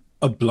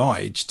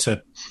obliged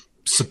to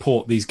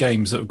support these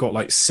games that have got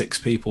like 6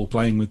 people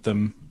playing with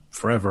them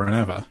forever and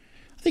ever.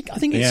 I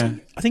think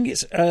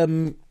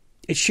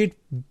it should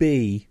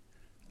be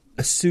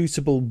a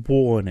suitable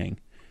warning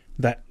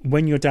that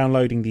when you're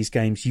downloading these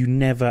games, you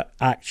never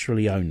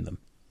actually own them.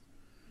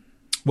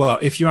 Well,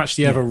 if you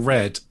actually ever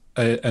read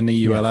an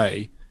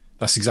EULA,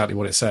 that's exactly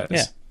what it says.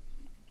 Yeah,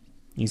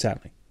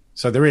 exactly.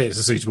 So there is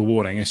a suitable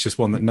warning. It's just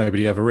one that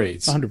nobody ever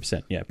reads.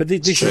 100%, yeah. But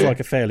this is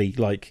like a fairly,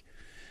 like,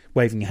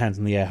 waving your hands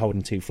in the air,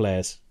 holding 2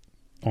 flares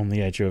on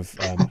the edge of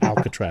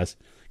Alcatraz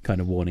kind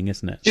of warning,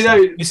 isn't it? You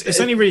know, it's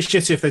only really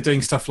shitty if they're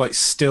doing stuff like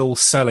still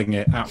selling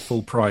it at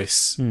full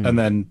price and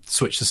then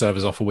switch the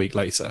servers off a week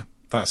later.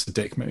 That's a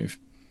dick move.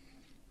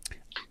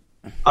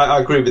 I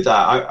agree with that.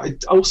 I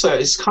also,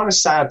 it's kind of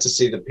sad to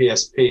see the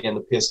PSP and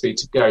the PS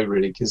Vita go,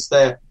 really, because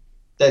they're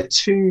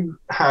 2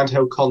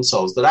 handheld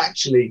consoles that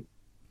actually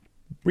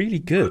really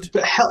good,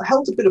 but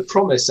held a bit of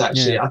promise.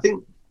 Actually, I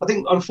think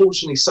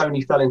unfortunately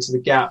Sony fell into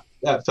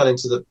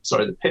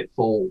the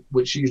pitfall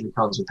which usually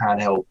comes with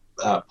handheld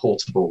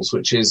portables,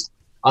 which is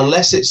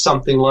unless it's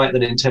something like the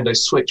Nintendo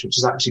Switch, which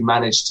has actually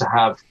managed to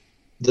have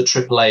the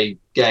AAA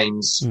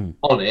games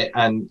on it,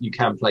 and you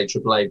can play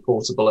AAA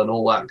portable and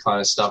all that kind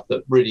of stuff.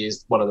 That really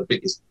is one of the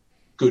biggest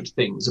good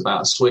things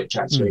about a Switch,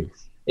 actually,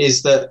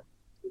 is that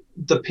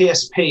the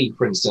PSP,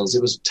 for instance,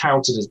 it was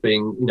touted as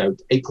being,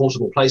 a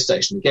portable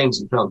PlayStation. The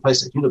games you play on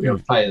PlayStation, you're not be able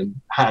to play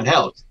them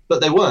handheld, but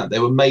they weren't. They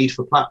were made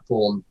for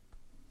platform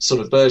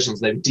sort of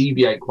versions. They would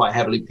deviate quite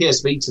heavily.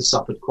 PS Vita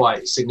suffered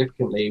quite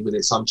significantly with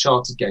its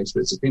Uncharted games,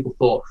 so people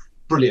thought,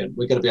 brilliant,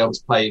 we're going to be able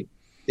to play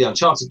the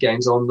Uncharted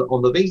games on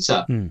the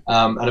Vita,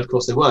 and of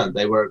course they weren't.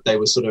 They were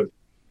sort of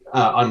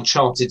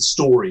Uncharted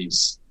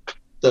stories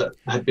that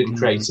had been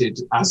created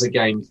as a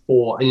game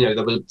for, there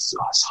was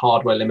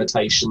hardware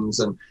limitations,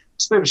 and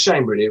it's a bit of a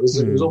shame, really. It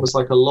was almost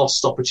like a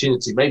lost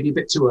opportunity, maybe a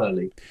bit too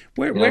early.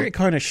 Where it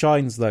kind of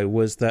shines, though,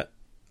 was that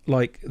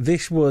like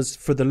this was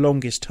for the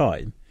longest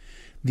time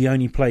the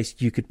only place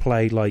you could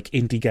play like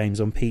indie games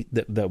on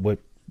that were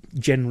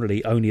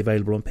generally only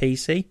available on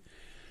PC.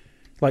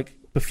 Like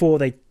before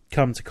they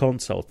come to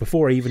consoles,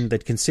 before even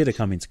they'd consider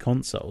coming to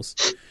consoles,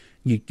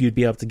 you'd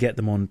be able to get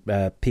them on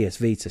PS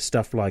Vita,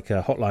 stuff like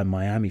Hotline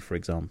Miami, for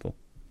example.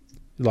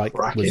 Like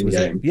was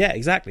game. Yeah,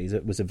 exactly.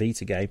 It was a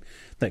Vita game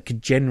that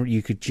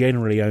you could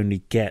generally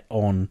only get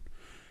on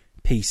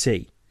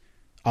PC,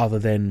 other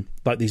than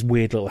like these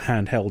weird little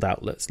handheld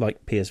outlets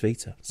like PS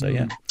Vita. So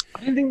yeah,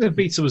 I didn't think the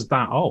Vita was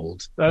that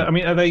old. I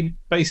mean, are they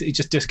basically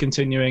just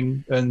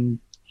discontinuing and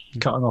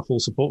cutting off all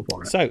support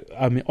for it? So,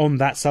 I mean, on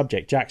that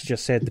subject, Jax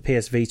just said the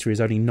PS Vita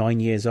is only 9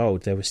 years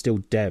old. There were still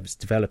devs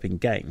developing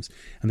games,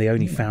 and they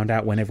only found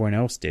out when everyone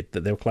else did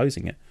that they were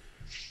closing it.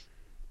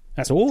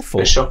 That's awful.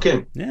 A bit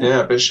shocking. Yeah,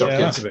 a bit shocking.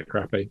 Yeah, that's a bit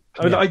crappy.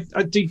 I mean,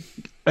 I do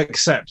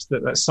accept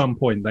that at some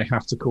point they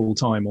have to call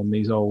time on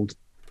these old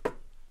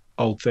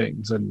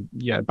things, and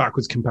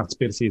backwards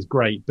compatibility is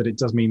great, but it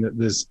does mean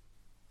that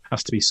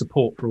has to be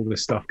support for all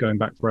this stuff going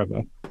back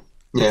forever.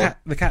 Yeah,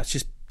 the cat's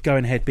just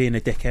going ahead being a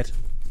dickhead.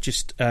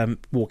 Just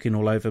walking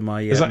all over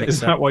my mixer.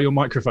 Is that why your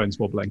microphone's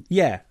wobbling?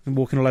 Yeah, I'm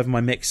walking all over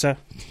my mixer.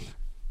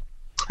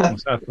 I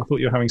thought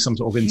you were having some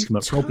sort of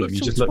intimate problem.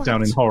 You just looked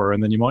down in horror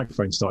and then your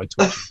microphone started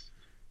twitching.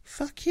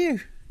 Fuck you.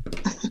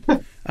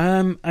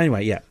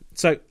 Anyway, yeah.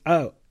 So,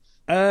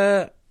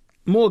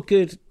 more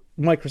good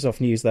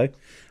Microsoft news, though.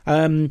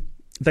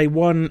 They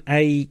won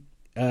a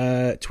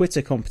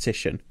Twitter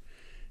competition.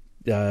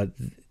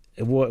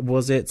 What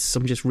was it?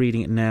 I'm just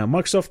reading it now.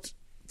 Microsoft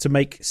to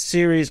make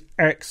Series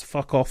X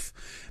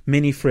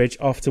mini fridge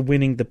after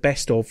winning the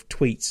Best of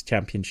Tweets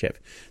championship.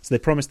 So they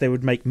promised they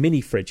would make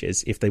mini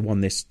fridges if they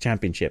won this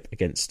championship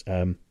against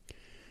go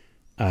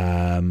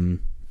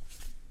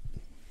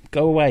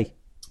away.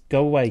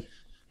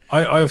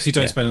 I obviously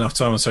don't spend enough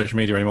time on social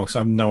media anymore because I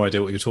have no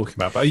idea what you're talking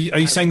about. But are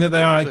you saying that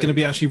they are going to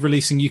be actually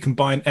releasing, you can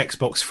buy an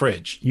Xbox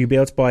fridge? You'll be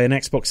able to buy an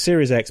Xbox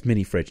Series X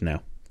mini fridge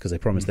now because they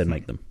promised they'd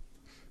make them.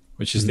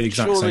 Which is the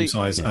exact same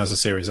size as a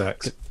Series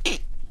X.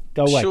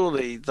 Go away.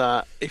 Surely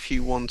that if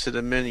you wanted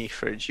a mini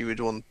fridge, you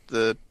would want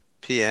the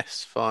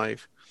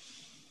PS5.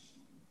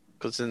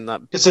 Because in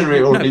that...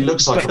 Considering it already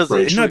looks like a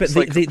fridge. No, but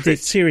the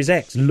Series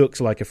X looks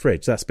like a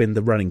fridge. That's been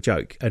the running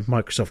joke. And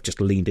Microsoft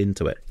just leaned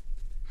into it.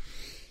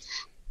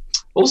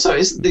 Also,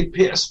 isn't the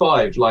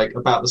PS5 like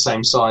about the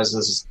same size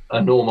as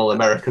a normal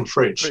American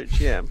fridge?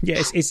 Yeah.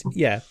 Yeah, it's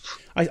yeah.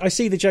 I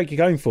see the joke you're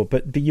going for,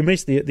 but you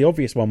missed the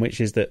obvious one, which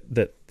is that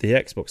the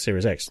Xbox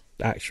Series X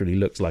actually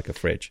looks like a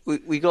fridge.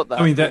 We got that.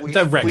 I mean, but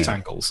they're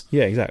rectangles.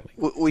 Yeah, exactly.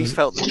 We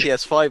felt the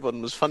PS5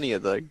 one was funnier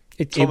though.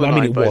 It Both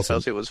wasn't.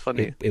 felt it was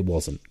funnier. It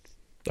wasn't.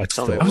 I just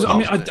Tell me thought it what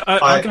was. was.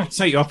 I'm going to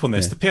take you up on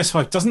this. The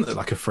PS5 doesn't look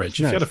like a fridge.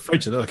 If No. you had a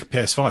fridge that looked like a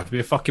PS5, it'd be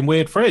a fucking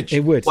weird fridge.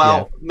 It would.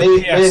 Well, The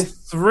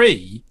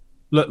PS3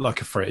 looked like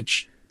a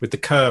fridge with the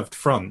curved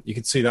front. You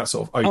could see that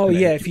sort of yeah. Oh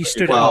opening. yeah, if you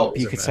stood it Well- up,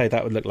 you could say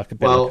that would look like a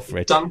bit like a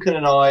fridge. Duncan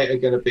and I are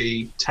going to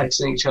be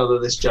texting each other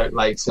this joke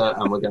later,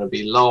 and we're going to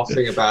be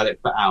laughing about it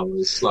for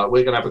hours. Like,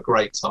 we're going to have a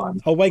great time.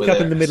 I'll wake with up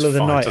it. in the middle of the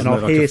fine, night doesn't and I'll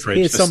look like a hear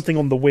fridge. something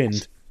on the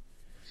wind.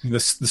 The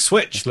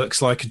Switch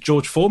looks like a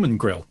George Foreman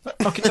grill.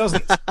 Fuck, it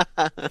doesn't. Just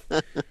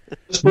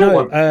bought No,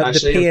 one, the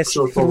actually, a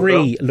George Foreman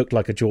grill. PS3 looked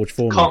like a George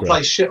Foreman Can't grill.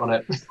 play shit on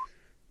it.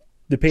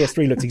 The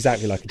PS3 looked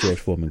exactly like a George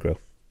Foreman grill.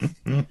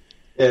 Yeah,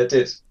 it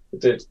did. It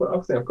did. But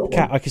I think I've got one.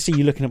 Kat, I can see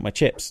you looking at my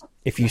chips.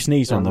 If you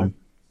sneeze on them,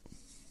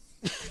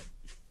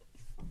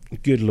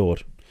 good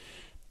lord.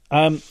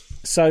 Jack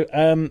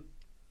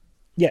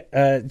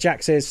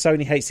says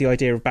Sony hates the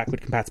idea of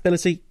backward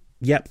compatibility.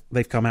 Yep,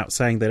 they've come out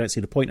saying they don't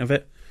see the point of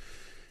it.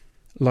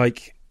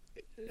 Like,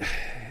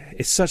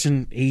 it's such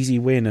an easy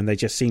win, and they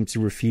just seem to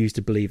refuse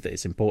to believe that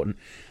it's important.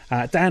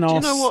 Dan asks, Do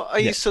you know what I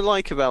used to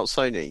like about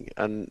Sony,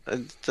 and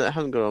that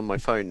hasn't got on my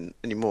phone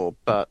anymore?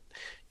 But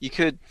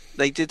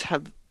they did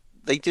have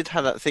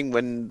that thing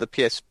when the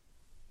PS,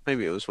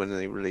 maybe it was when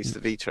they released the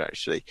Vita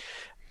actually,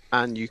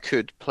 and you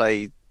could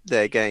play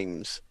their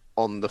games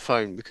on the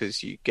phone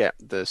because you get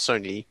the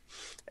Sony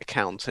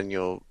account and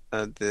your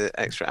the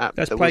extra app.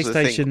 That's There was a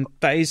thing- PlayStation.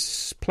 That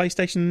is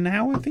PlayStation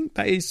Now. I think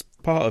that is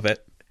part of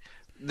it.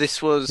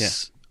 This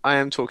was. I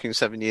am talking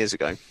 7 years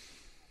ago.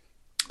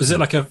 Was it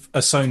like a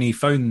Sony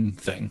phone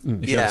thing?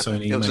 If you Yeah, had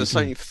Sony it was a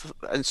maybe? Sony,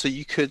 and so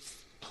you could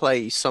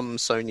play some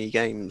Sony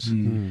games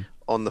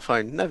on the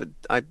phone.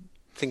 I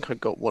think I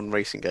got one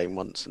racing game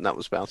once, and that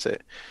was about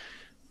it.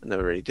 I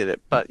never really did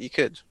it, but you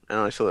could, and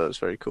I thought that was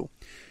very cool.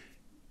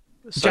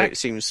 So Jack- it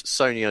seems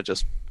Sony are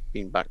just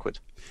being backward.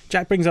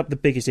 Jack brings up the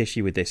biggest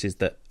issue with this is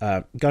that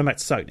going back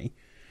to Sony,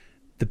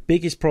 the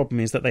biggest problem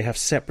is that they have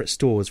separate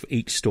stores for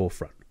each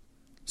storefront.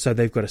 So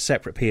they've got a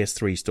separate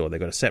PS3 store, they've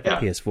got a separate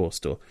PS4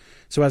 store.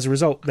 So as a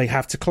result, they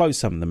have to close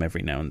some of them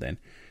every now and then.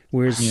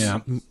 Whereas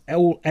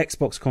all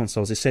Xbox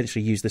consoles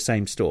essentially use the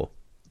same store.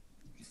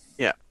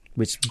 Yeah.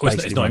 Which Well,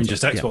 basically it's not even runs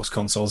just it. Xbox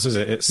consoles, is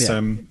it? It's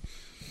Yeah.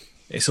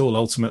 it's all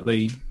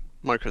ultimately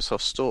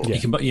Microsoft Store. you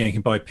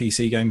can buy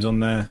PC games on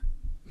there.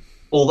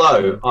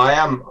 Although I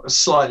am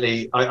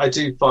slightly, I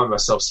do find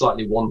myself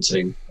slightly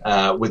wanting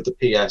with the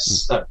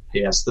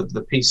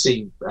the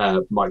PC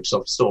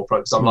Microsoft storefront.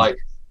 Because I'm like,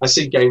 I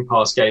see Game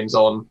Pass games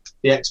on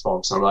the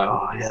Xbox. I'm like,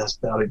 oh yeah,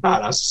 that'd be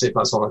badass to see if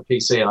that's on a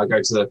PC. And I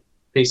go to the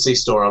PC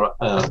store. I'm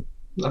like,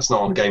 that's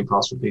not on Game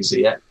Pass for PC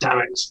yet. Damn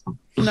it!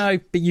 No,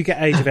 but you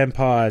get Age of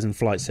Empires and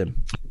Flight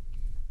Sim.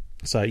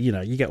 So, you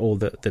get all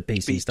the PC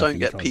But you stuff. don't you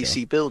get can't get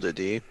PC Builder,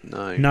 do you?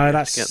 No. on. you No,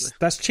 have to get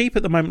that's cheap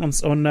at the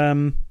moment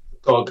on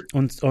GOG.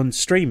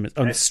 Stream.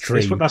 On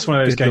Stream. That's one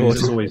of those Good games lord.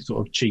 that's always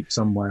sort of cheap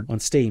somewhere. On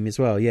Steam as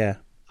well, yeah.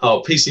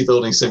 Oh, PC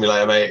Building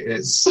Simulator, mate.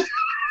 It's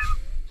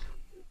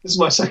it's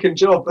my second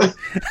job.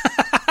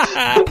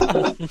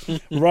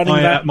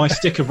 Running that. My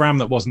stick of RAM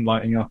that wasn't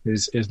lighting up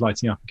is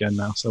lighting up again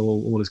now, so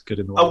all is good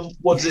in the world. Oh,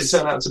 what does it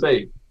turn out to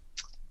be?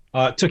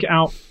 Took it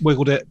out,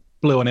 wiggled it,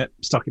 blew on it,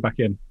 stuck it back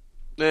in.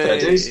 Yeah,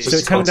 it is. So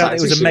it turned out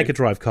it was a issue. Mega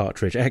Drive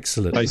cartridge.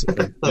 Excellent.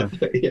 Basically, yeah.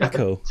 Yeah.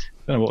 Cool.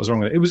 Don't know what was wrong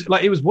with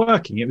it. It was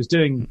working. It was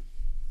doing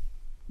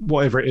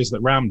whatever it is that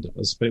RAM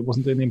does, but it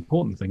wasn't doing the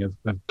important thing of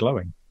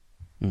glowing.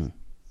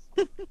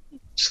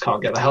 Just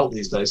can't get the help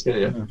these days, can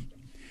you?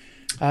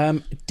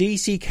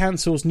 DC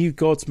cancels New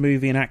Gods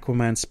movie and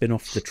Aquaman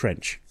spin-off The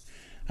Trench.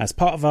 As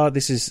part of our,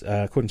 this is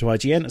according to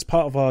IGN, as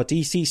part of our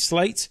DC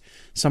slate,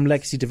 some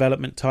legacy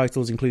development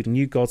titles, including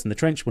New Gods and The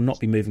Trench, will not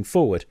be moving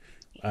forward.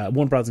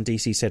 Warner Bros. And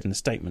DC said in a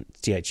statement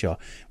to THR,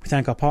 we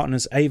thank our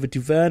partners Ava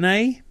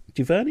DuVernay,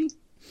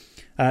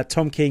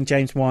 Tom King,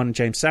 James Wan and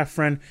James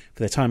Safran for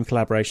their time and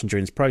collaboration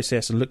during this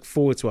process and look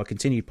forward to our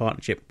continued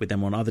partnership with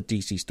them on other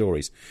DC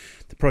stories.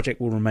 The project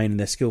will remain in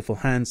their skillful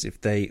hands if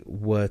they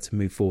were to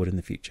move forward in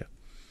the future.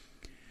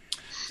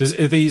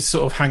 Are these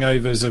sort of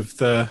hangovers of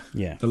the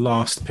Yeah. the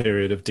last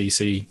period of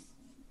DC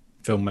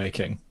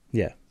filmmaking?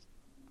 Yeah.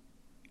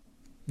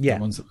 The Yeah.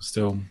 ones that were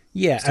still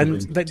Yeah, being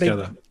and put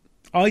together.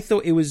 I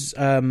thought it was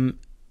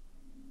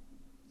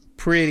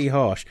pretty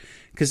harsh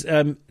because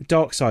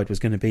Darkseid was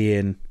going to be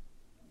in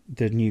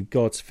the New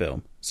Gods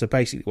film. So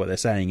basically, what they're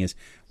saying is,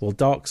 well,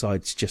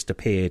 Darkseid's just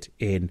appeared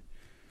in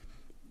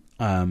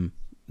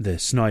the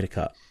Snyder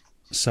Cut,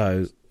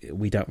 so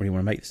we don't really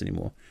want to make this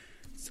anymore.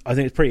 I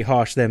think it's pretty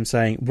harsh them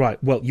saying,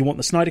 right, well, you want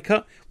the Snyder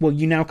Cut? Well,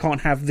 you now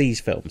can't have these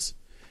films.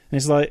 And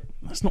it's like,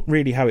 that's not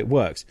really how it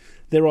works.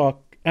 There are,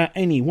 at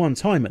any one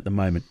time at the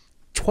moment,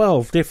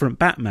 12 different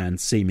Batmans,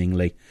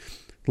 seemingly,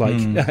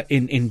 like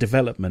in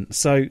development.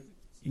 So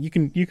you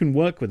can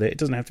work with it. It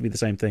doesn't have to be the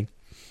same thing.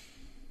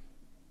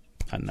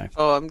 I don't know.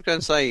 Oh, I'm going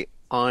to say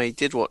I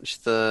did watch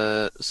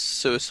the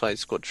Suicide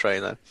Squad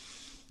trailer.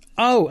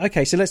 Oh,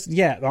 okay. So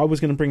I was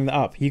going to bring that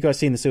up. You guys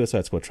seen the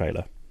Suicide Squad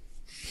trailer?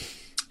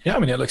 Yeah, I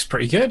mean, it looks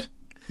pretty good.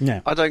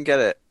 Yeah. I don't get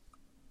it.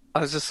 I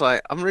was just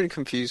like, I'm really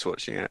confused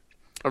watching it.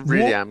 I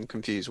really What am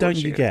confused Don't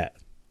watching you it. get?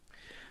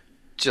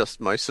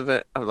 Just most of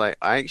it. I'm like,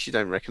 I actually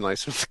don't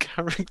recognise some of the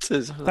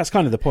characters. That's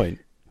kind of the point.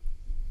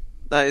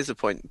 That is a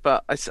point,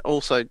 but I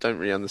also don't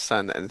really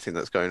understand anything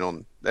that's going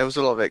on. There was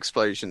a lot of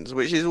explosions,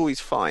 which is always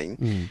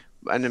fine,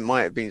 and it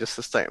might have been just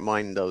the state of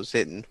mind I was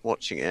in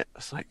watching it.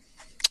 It's like,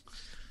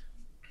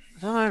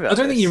 I don't know about I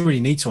don't think this. you really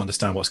need to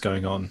understand what's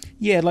going on.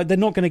 Yeah, like they're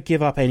not going to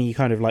give up any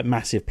kind of like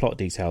massive plot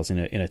details in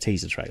a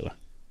teaser trailer.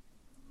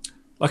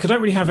 Like, I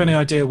don't really have any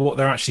idea what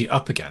they're actually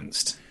up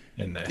against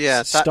in this. Yeah,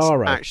 that's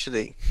Starro.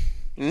 actually...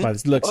 By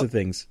the looks of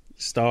things,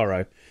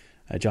 Starro,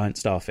 a giant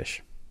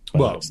starfish. By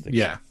the Well, looks of things.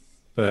 yeah,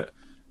 but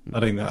I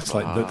think that's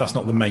that's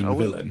not the main I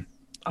wouldn't- villain.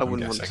 I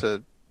wouldn't want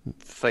guessing. to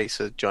face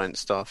a giant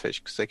starfish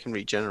because they can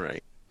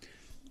regenerate.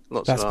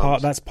 Lots That's of part.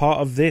 arms. That's part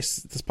of this.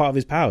 That's part of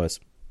his powers.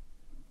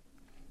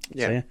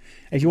 Yeah. So, yeah.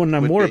 If you want to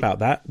know Would more be. about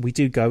that, we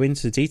do go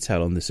into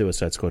detail on the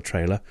Suicide Squad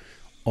trailer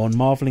on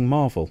Marveling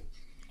Marvel,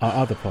 our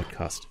other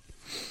podcast.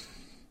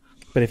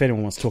 But if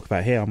anyone wants to talk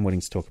about it here, I'm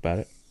willing to talk about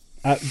it.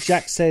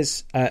 Jack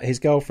says his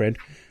girlfriend,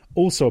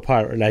 also a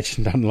pirate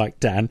legend, unlike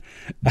Dan,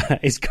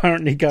 is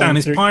currently going Dan,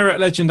 is through... pirate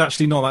legend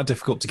actually not that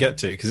difficult to get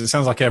to? Because it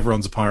sounds like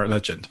everyone's a pirate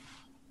legend.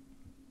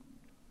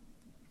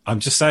 I'm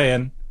just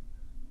saying.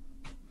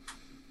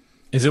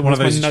 Is it one of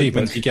Where's those my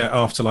achievements notebook? you get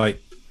after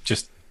like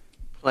just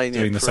Playing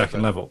doing it the forever.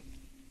 second level?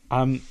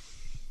 I'm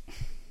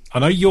I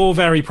know you're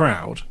very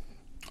proud.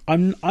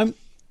 And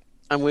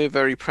we're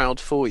very proud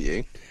for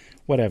you.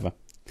 whatever.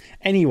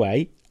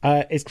 Anyway,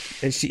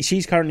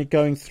 she's currently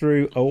going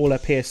through all her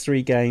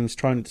PS3 games,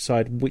 trying to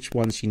decide which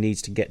ones she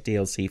needs to get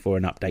DLC for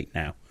an update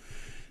now,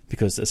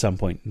 because at some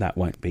point that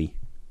won't be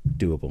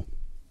doable,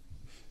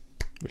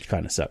 which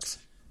kind of sucks.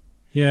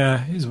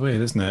 Yeah, it is weird,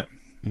 isn't it?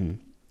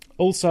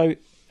 Also,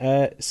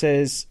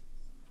 says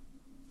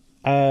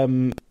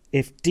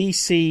if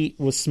DC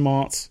was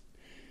smart,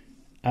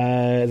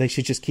 they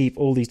should just keep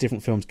all these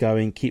different films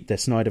going, keep their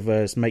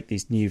Snyderverse, make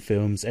these new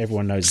films.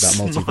 Everyone knows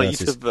about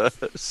multiverses.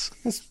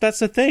 Snyderverse. That's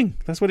the thing.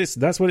 That's what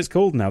it's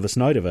called now, the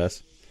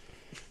Snyderverse.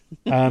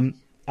 And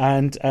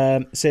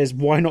says,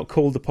 why not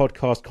call the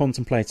podcast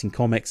Contemplating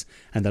Comics?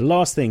 And the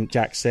last thing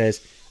Jack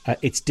says,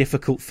 it's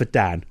difficult for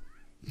Dan.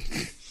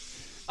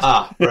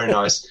 Ah, very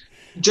nice.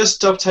 Just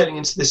dovetailing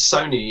into this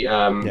Sony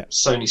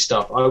Sony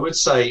stuff, I would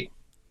say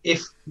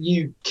if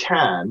you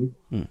can,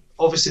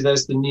 obviously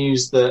there's the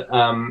news that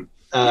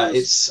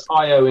it's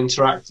IO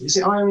Interactive. Is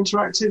it IO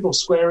Interactive or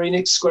Square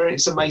Enix? Square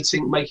Enix are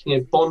making a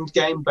Bond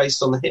game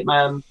based on the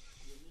Hitman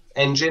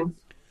engine,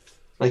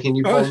 making a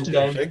new Bond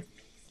game.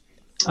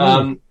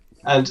 And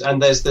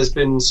there's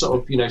been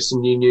sort of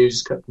some new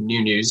news coming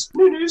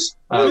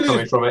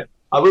from it.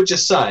 I would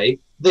just say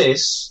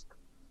this.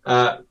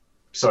 But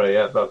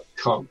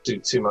can't do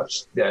too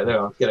much. Yeah, there we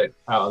are. Get it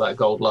out of that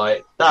gold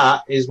light.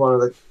 That is one of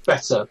the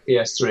better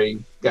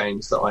PS3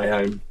 games that I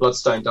own.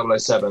 Bloodstone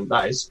 007.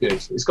 That is good.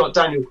 It's got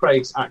Daniel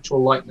Craig's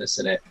actual likeness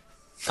in it.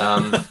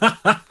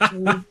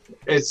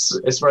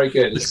 It's very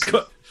good.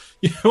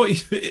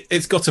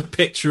 It's got a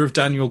picture of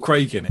Daniel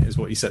Craig in it, is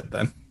what you said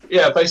then.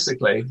 Yeah,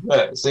 basically.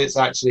 Yeah, so it's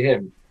actually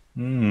him.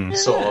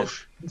 Sort Mm.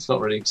 of. It's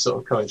not really sort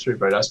of coming through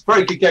very nice.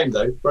 Very good game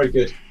though. Very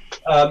good.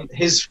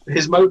 His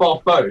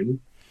mobile phone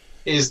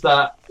is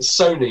that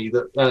Sony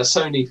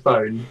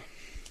phone,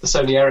 the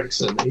Sony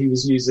Ericsson that he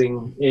was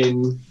using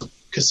in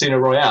Casino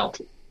Royale,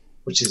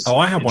 which is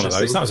I had one of those.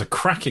 interesting. That was a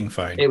cracking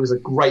phone. It was a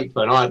great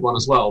phone. I had one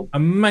as well.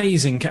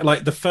 Amazing,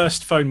 like the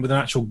first phone with an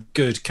actual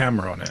good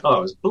camera on it. Oh,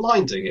 it was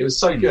blinding. It was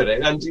so good.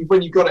 And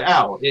when you got it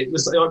out, I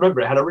remember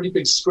it had a really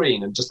big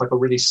screen and just like a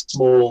really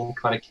small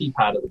kind of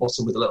keypad at the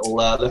bottom with a little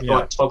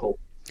left-right toggle.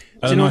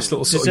 A nice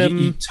little sort of, does,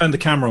 you turn the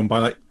camera on by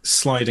like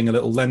sliding a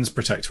little lens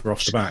protector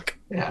off the back.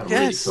 Yeah,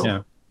 Yes. really cool.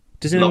 Yeah.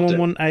 Does Loved anyone it.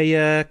 want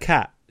a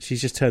cat?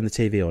 She's just turned the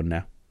TV on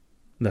now.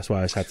 That's why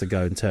I just had to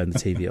go and turn the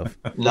TV off.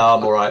 No,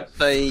 I'm all right.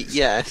 Say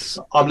yes.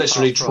 I'm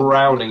literally Apart from-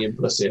 drowning in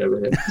pussy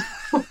over here.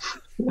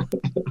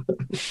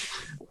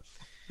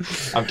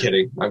 I'm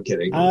kidding.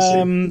 obviously.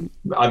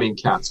 I mean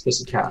cats,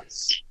 pussy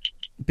cats.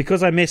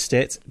 Because I missed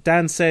it,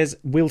 Dan says,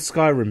 will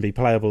Skyrim be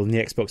playable in the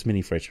Xbox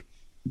mini fridge?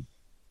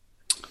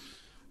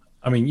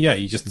 I mean, yeah,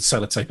 you just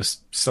sellotape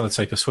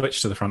a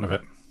switch to the front of it.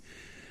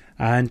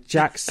 And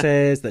Jack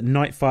says that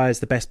Nightfire is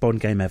the best Bond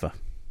game ever.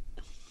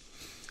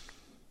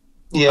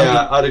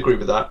 Yeah, I'd agree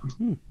with that.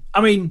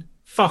 I mean,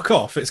 fuck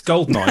off. It's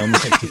Goldeneye on the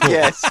 64.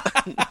 Yes.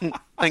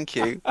 Thank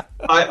you.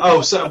 I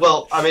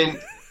mean,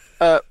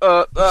 of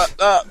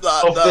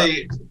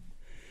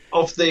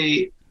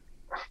the,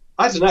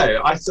 I don't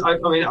know. I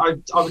mean, I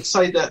would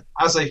say that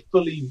as a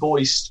fully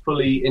voiced,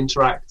 fully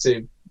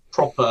interactive,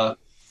 proper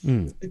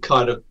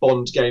kind of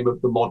Bond game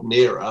of the modern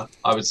era,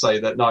 I would say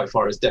that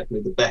Nightfire is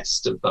definitely the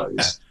best of those.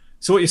 Yeah.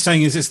 So what you're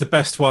saying is it's the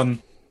best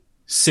one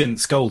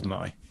since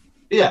Goldeneye?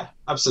 Yeah,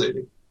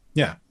 absolutely.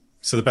 Yeah.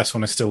 So the best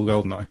one is still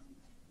Goldeneye?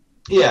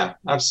 Yeah,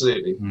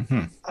 absolutely.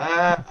 Mm-hmm.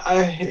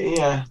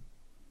 I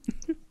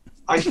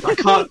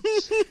can't.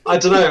 I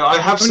don't know. I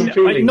have some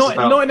feelings not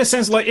about. in a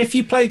sense like if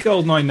you play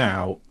GoldenEye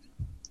now,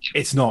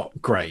 it's not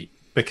great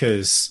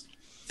because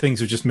things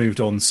have just moved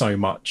on so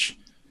much.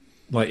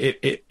 Like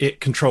it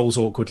controls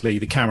awkwardly,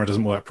 the camera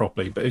doesn't work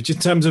properly. But in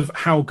terms of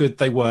how good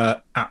they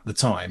were at the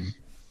time,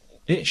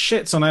 it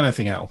shits on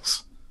anything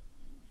else.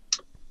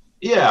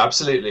 Yeah,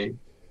 absolutely.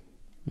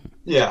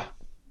 Yeah.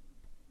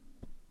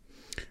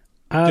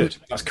 Good.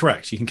 That's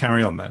correct. You can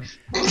carry on then.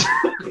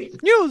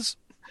 News.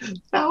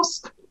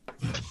 House.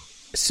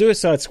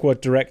 Suicide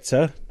Squad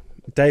director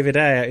David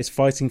Ayer is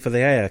fighting for the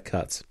Ayer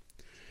cut.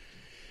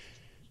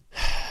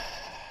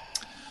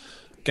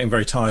 Getting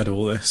very tired of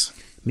all this.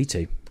 Me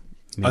too.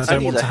 I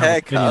don't want to have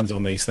opinions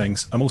on these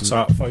things. I'm also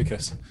out of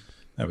focus.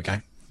 There we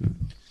go.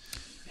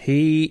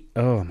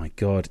 Oh my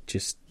god,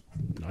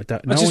 I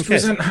don't know. I just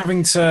wasn't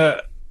having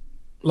to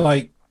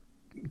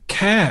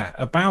care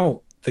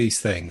about these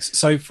things.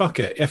 So fuck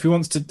it. If he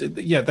wants to,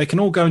 they can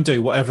all go and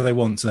do whatever they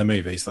want to their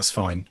movies. That's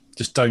fine.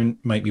 Just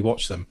don't make me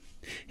watch them.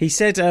 He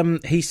said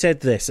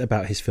this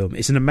about his film.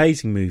 It's an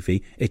amazing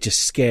movie. It just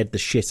scared the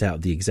shit out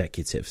of the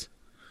executives.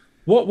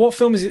 What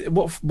film is it?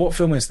 What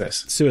film is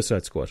this?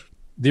 Suicide Squad.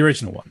 The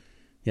original one.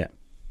 Yeah.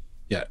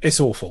 Yeah, it's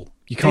awful.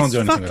 You can't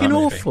do anything with that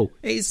movie. It's fucking awful.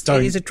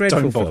 It is a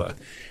dreadful don't bother.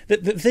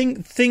 film.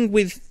 The thing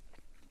with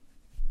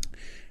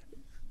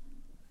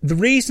the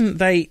reason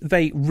they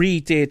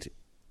redid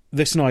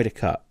the Snyder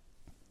Cut,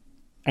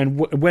 and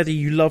whether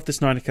you love the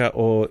Snyder Cut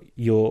or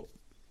you're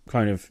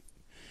kind of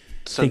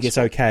think it's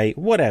okay,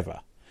 whatever.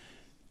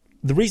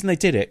 The reason they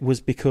did it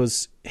was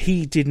because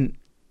he didn't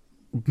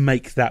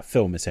make that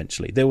film,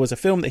 essentially. There was a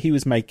film that he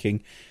was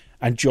making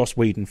and Joss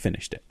Whedon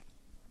finished it.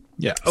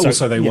 Yeah.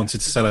 Also, they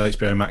wanted to sell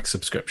HBO Max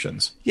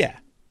subscriptions. Yeah.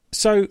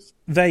 So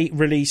they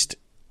released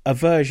a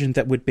version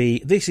that would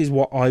be, this is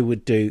what I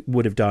would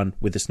have done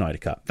with the Snyder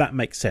Cut. That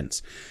makes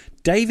sense.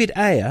 David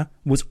Ayer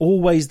was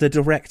always the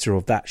director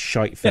of that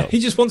shite film. Yeah, he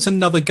just wants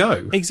another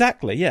go.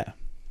 Exactly, yeah.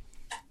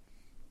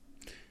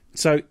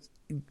 So,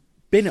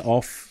 bin it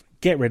off,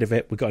 get rid of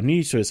it. We've got a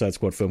new Suicide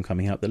Squad film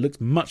coming out that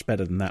looks much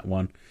better than that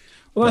one.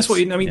 Well, that's what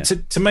you... I mean,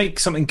 to make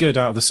something good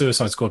out of the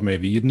Suicide Squad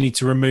movie, you'd need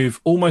to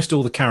remove almost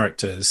all the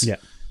characters,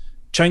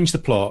 change the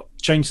plot,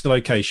 change the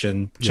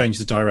location, change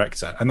the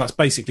director. And that's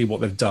basically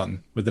what they've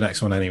done with the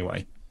next one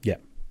anyway. Yeah.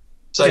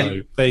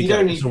 So there you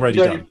go. It's already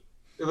done.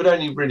 It would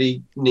only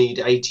really need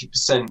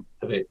 80%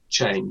 of it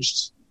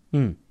changed.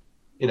 You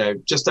know,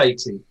 just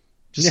 80%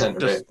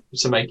 of it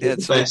to make it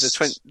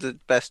the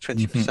best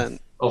 20%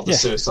 of the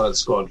Suicide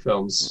Squad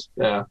films.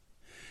 Yeah,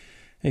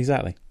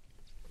 exactly.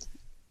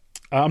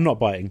 I'm not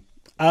biting.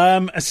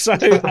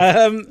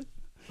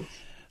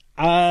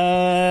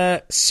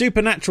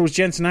 Supernatural's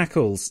Jensen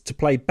Ackles to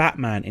play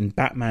Batman in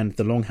Batman: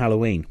 The Long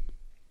Halloween.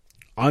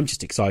 I'm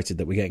just excited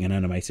that we're getting an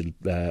animated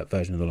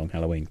version of The Long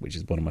Halloween, which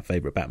is one of my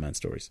favourite Batman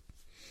stories.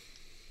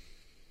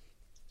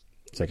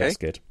 So that's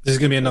good. This is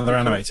going to be another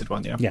animated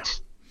one, yeah?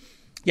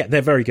 Yeah,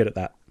 they're very good at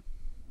that.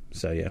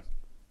 So, yeah.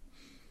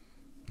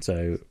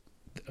 So,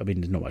 I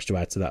mean, there's not much to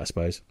add to that, I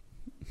suppose.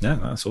 Yeah,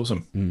 that's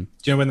awesome. Do you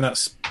know when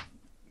that's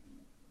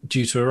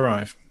due to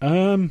arrive?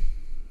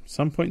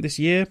 Some point this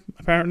year,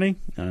 apparently.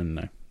 I don't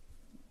know.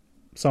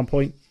 Some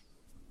point,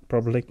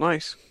 probably.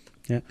 Nice.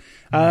 Yeah.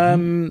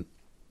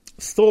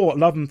 Thor: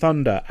 Love and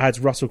Thunder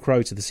adds Russell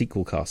Crowe to the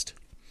sequel cast.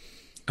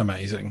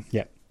 Amazing.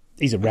 Yeah.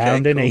 He's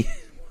around, isn't he?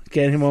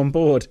 Getting him on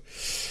board.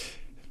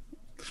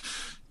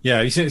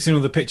 Yeah, you've seen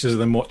all the pictures of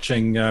them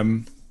watching...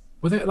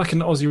 was it like an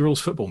Aussie Rules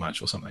football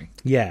match or something?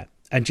 Yeah,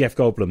 and Jeff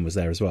Goldblum was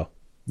there as well.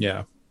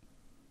 Yeah.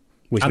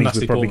 Which and means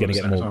we're probably going to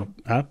get more... well.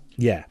 Huh?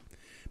 Yeah.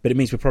 But it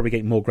means we're probably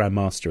getting more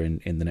Grandmaster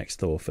in the next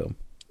Thor film.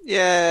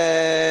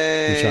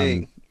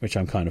 Yay! Which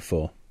I'm kind of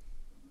for.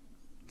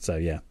 So,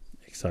 yeah,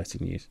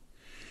 exciting news.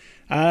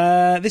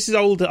 This is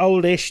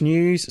oldish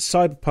news.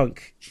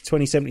 Cyberpunk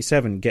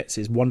 2077 gets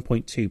its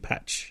 1.2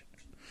 patch.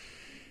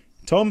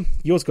 Tom,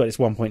 yours got its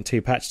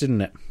 1.2 patch,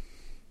 didn't it?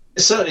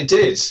 It certainly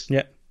did.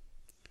 Yeah.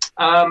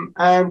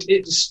 And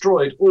it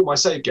destroyed all my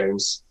save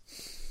games.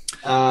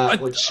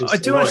 Which is I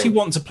do annoying. actually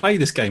want to play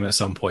this game at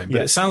some point,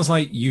 but it sounds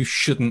like you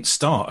shouldn't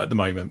start at the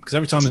moment, because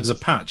every time there's a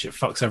patch, it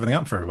fucks everything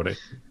up for everybody.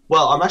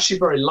 Well, I'm actually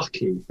very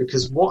lucky,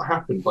 because what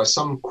happened by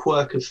some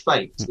quirk of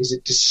fate is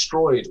it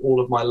destroyed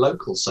all of my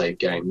local save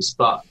games,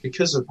 but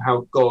because of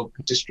how GOG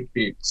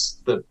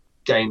distributes the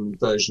game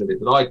version of it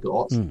that I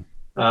got,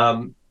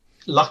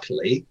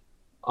 luckily,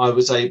 I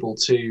was able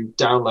to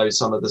download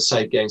some of the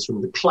save games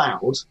from the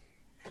cloud,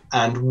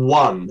 and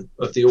one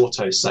of the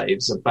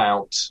autosaves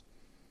about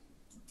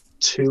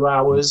 2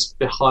 hours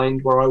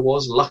behind where I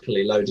was,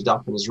 luckily loaded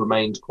up and has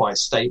remained quite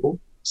stable.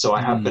 So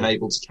I have been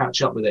able to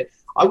catch up with it.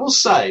 I will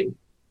say,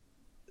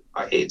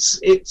 it's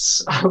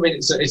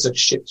a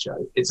shit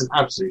show. It's an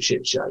absolute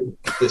shit show.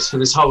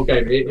 This whole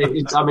game.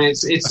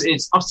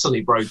 It's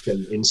utterly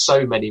broken in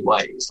so many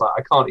ways. Like,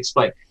 I can't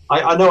explain.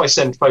 I know I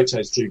send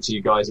photos through to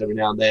you guys every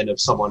now and then of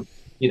someone,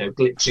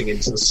 glitching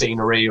into the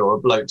scenery, or a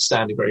bloke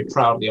standing very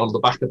proudly on the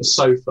back of a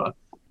sofa,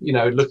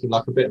 looking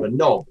like a bit of a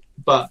knob.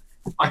 But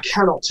I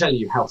cannot tell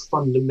you how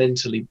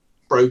fundamentally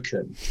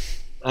broken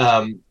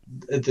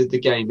the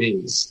game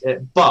is,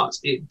 but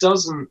it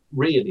doesn't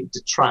really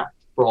detract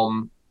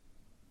from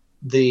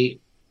the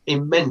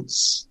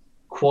immense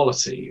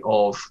quality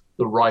of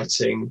the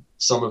writing.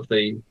 Some of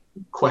the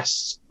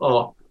quests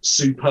are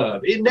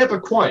superb. It never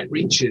quite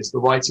reaches the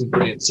writing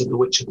brilliance of The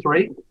Witcher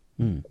 3,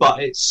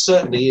 but it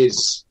certainly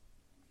is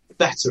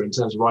better in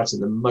terms of writing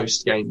than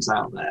most games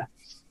out there.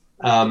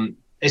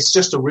 It's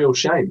just a real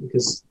shame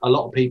because a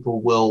lot of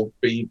people will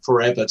be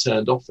forever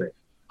turned off it.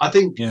 I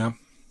think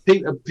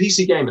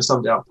PC Gamer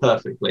summed it up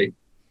perfectly.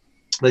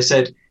 They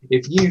said,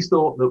 if you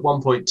thought that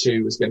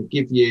 1.2 was going to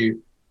give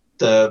you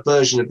the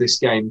version of this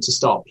game to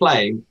start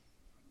playing,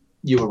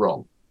 you were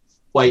wrong.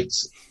 Wait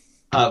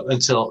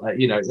until,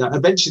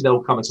 eventually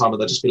there'll come a time where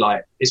they'll just be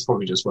like, it's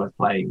probably just worth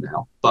playing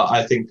now. But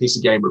I think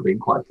PC Gamer have been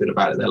quite good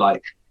about it. They're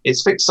like,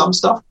 it's fixed some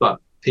stuff, but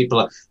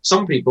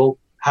some people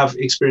have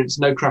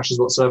experienced no crashes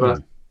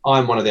whatsoever.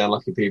 I'm one of the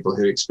unlucky people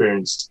who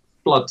experienced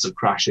floods of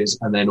crashes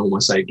and then all my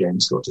save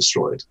games got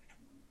destroyed.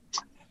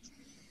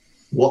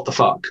 What the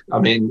fuck? I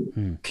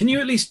mean... Can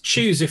you at least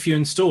choose if you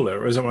install it,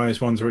 or is it one of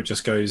those ones where it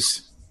just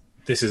goes,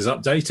 this is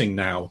updating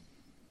now?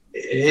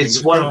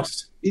 It's one...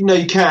 No,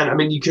 you can. I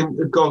mean, you can...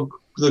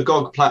 The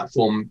GOG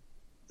platform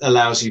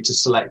allows you to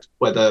select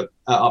whether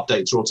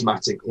updates are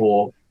automatic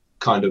or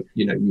kind of,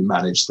 you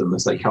manage them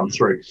as they come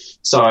through.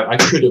 So I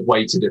could have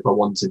waited if I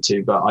wanted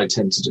to, but I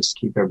tend to just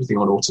keep everything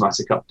on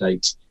automatic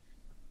update.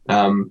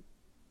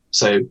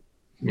 So,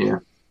 yeah.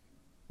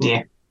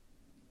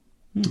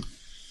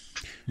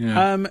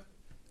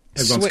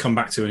 Everyone's come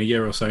back to in a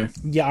year or so.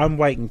 Yeah, I'm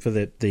waiting for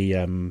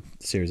the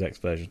Series X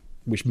version,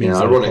 which means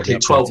ironically,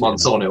 12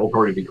 months on, it will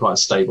probably be quite a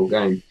stable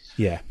game.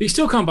 Yeah, but you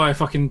still can't buy a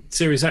fucking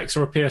Series X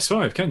or a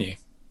PS5, can you?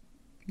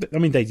 I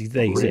mean, they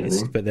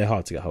exist, but they're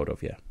hard to get hold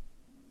of. Yeah,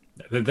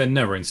 they're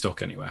never in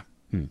stock anywhere.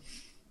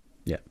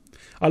 Yeah,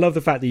 I love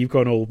the fact that you've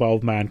gone all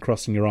old man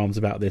crossing your arms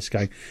about this,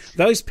 going,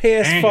 those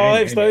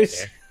PS5s,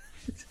 those.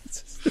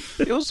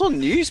 It was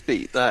on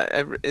Newsbeat that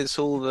it's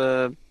all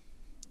the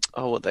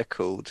what they're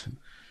called,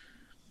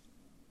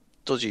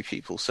 dodgy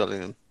people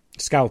selling them.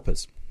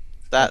 Scalpers.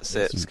 That's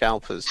it,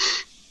 scalpers.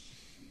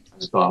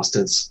 Those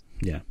bastards.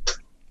 Yeah.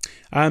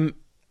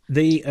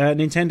 The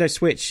Nintendo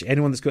Switch,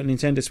 anyone that's got a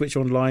Nintendo Switch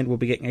online will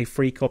be getting a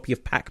free copy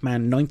of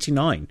Pac-Man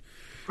 99.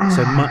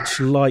 So much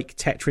like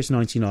Tetris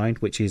 99,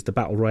 which is the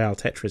Battle Royale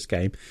Tetris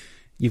game,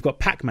 you've got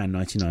Pac-Man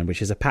 99,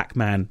 which is a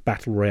Pac-Man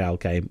Battle Royale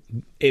game.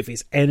 If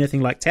it's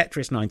anything like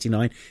Tetris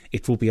 99,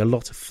 it will be a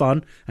lot of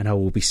fun, and I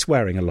will be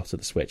swearing a lot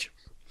at the Switch.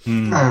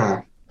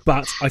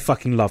 But I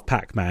fucking love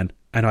Pac-Man,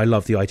 and I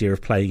love the idea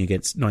of playing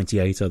against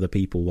 98 other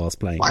people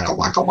whilst playing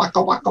Pac-Man.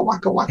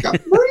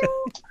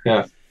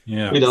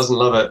 Yeah. Who doesn't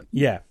love it?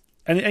 Yeah.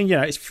 And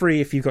it's free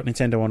if you've got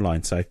Nintendo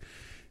Online, so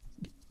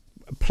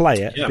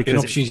play it. Yeah, because an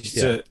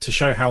opportunity to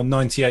show how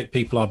 98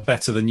 people are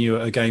better than you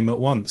at a game at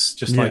once,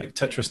 just like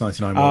Tetris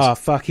 99 was. Ah,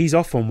 fuck, he's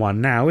off on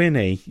one now, isn't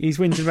he? He's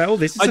whinging about all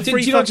this. It's a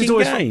free fucking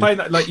game. Play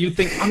that, like, you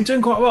think, I'm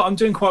doing quite well, and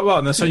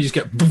then suddenly you just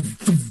get...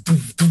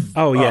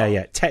 Oh,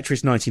 yeah.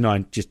 Tetris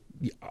 99, just...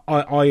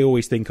 I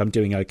always think I'm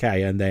doing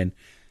okay, and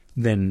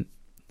then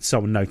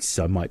someone notices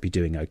I might be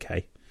doing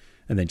okay,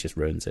 and then just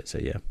ruins it, so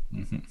yeah.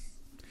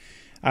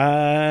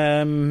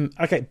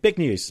 Okay, big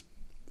news.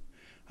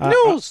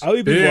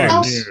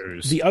 Obi-Wan,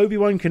 the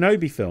Obi-Wan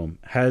Kenobi film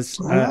has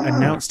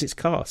announced its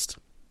cast.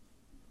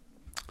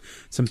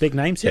 Some big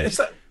names here.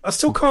 I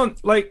still can't,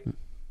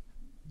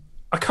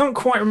 I can't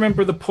quite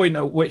remember the point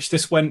at which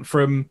this went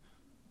from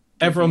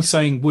everyone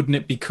saying, wouldn't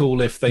it be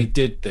cool if they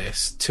did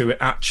this, to it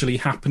actually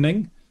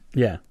happening.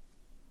 Yeah.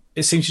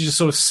 It seems to just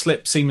sort of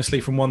slip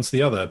seamlessly from one to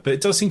the other, but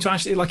it does seem to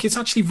actually, it's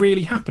actually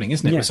really happening,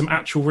 isn't it? Yeah. With some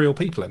actual real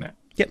people in it.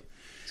 Yep.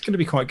 It's going to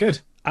be quite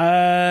good.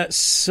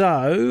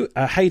 So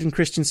Hayden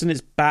Christensen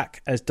is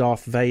back as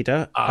Darth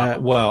Vader.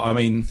 Well, I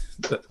mean,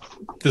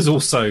 there's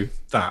also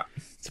that.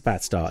 It's a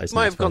bad start, isn't it?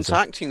 Might have gone to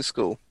acting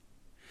school.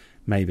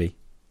 Maybe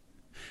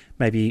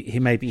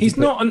he's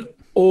not an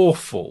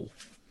awful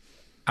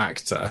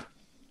actor.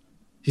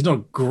 He's not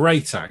a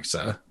great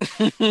actor.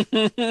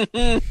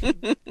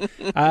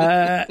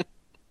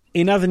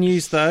 In other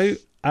news, though, he's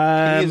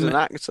an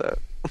actor.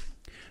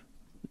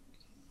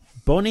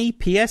 Bonnie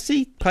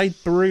Piesse played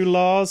Beru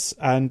Lars,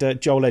 and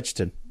Joel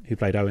Edgerton, who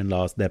played Owen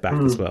Lars, they're back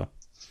as well.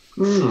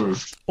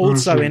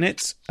 Also in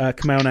it,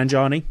 Kumail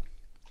Nanjiani.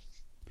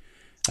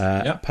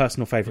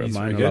 Personal favourite of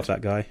mine. I love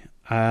that guy.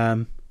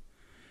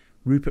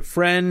 Rupert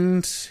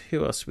Friend.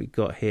 Who else we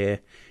got here?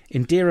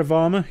 Indira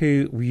Varma,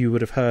 who you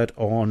would have heard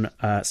on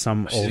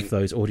some of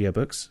those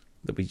audiobooks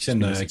that we just in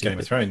Game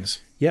of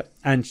Thrones. Yep,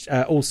 and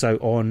also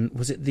on,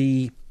 was it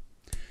the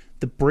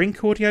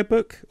Brink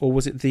audiobook, or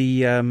was it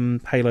the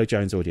Halo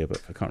Jones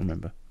audiobook? I can't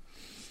remember.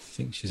 I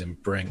think she's in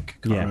Brink.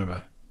 Can't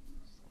remember.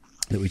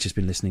 That we've just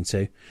been listening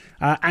to.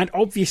 And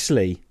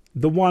obviously,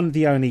 the one,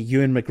 the only,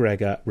 Ewan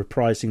McGregor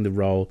reprising the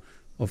role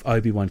of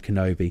Obi-Wan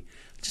Kenobi.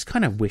 I just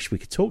kind of wish we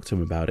could talk to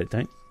him about it,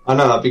 don't you? I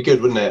know, that'd be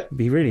good, wouldn't it? It'd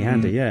be really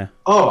handy, yeah.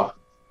 Oh.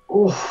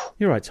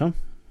 You're right, Tom.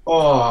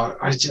 Oh,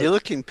 I just, You're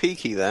looking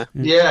peaky there.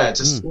 yeah,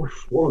 just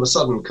all of a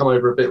sudden come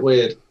over a bit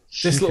weird.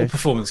 This little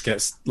performance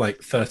gets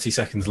like 30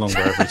 seconds longer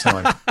every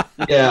time.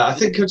 Yeah, I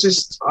think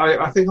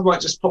I think I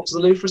might just pop to the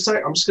loo for a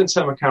sec. I'm just going to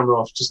turn my camera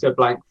off, just go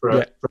blank for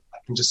a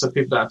second, just so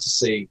people don't have to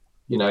see,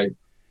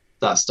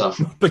 that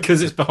stuff.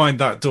 Because it's behind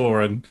that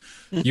door and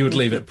you would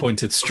leave it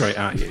pointed straight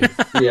at you.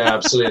 Yeah,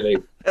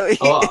 absolutely.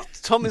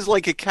 Tom is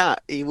like a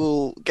cat. He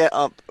will get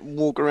up,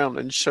 walk around,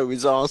 and show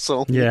his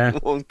arsehole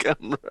on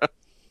camera.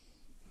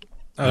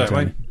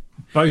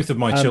 Both of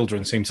my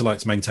children seem to like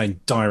to maintain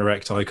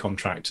direct eye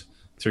contact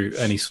through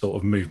any sort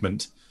of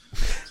movement.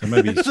 So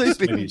maybe They've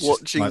been maybe it's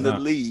watching like the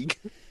that.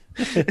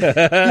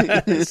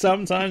 league.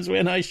 Sometimes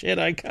when I shit,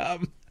 I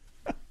come.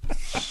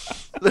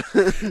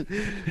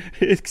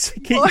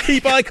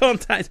 keep eye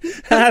contact.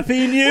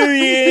 Happy New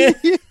Year.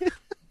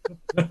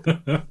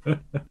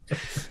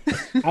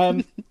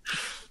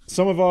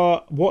 Some of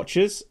our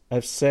watchers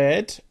have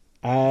said,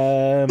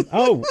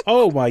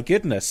 oh my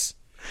goodness,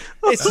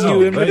 it's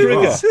Ewan there you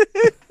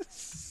McGregor.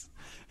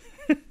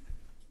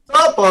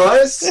 Hi,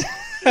 boys.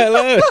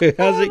 Hello,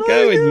 how's it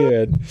going,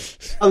 Ewan?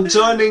 I'm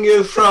joining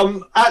you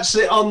from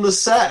actually on the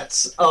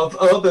set of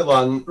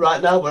Obi-Wan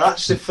right now. We're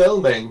actually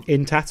filming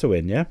In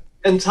Tatooine, yeah?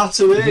 in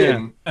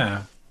Tatooine.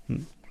 Yeah.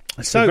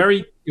 So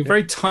You're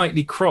very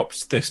tightly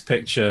cropped, this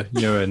picture,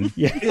 Ewan.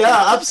 Yeah,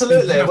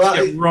 absolutely. You have Well,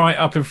 to get right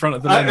up in front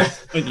of the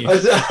lens, don't you?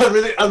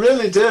 I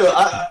really do.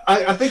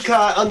 I think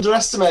I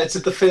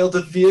underestimated the field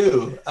of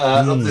view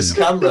of this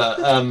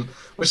camera,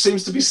 which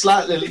seems to be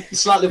slightly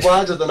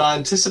wider than I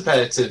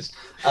anticipated.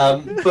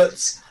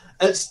 But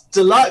it's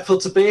delightful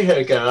to be here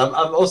again.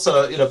 I'm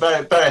also,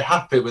 very, very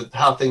happy with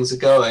how things are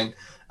going.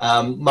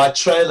 My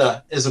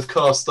trailer is, of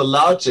course, the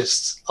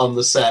largest on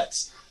the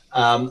set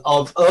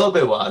of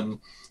Obi-Wan.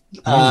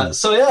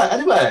 So yeah.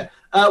 Anyway,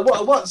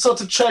 what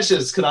sort of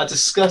treasures can I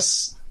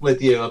discuss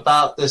with you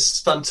about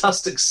this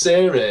fantastic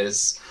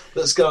series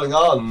that's going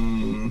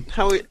on?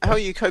 How are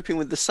you coping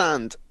with the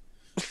sand?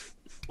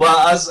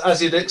 Well,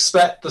 as you'd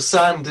expect, the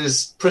sand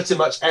is pretty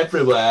much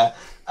everywhere,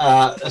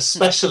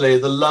 especially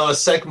the lower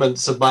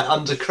segments of my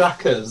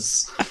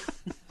undercrackers.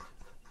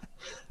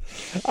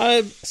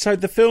 So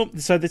the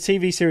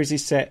TV series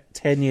is set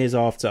 10 years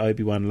after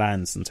Obi-Wan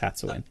lands on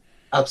Tatooine.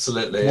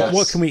 Absolutely, yes.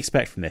 What can we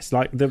expect from this?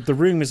 Like the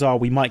rumours are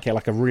we might get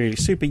like a really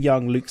super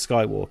young Luke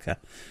Skywalker,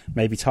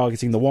 maybe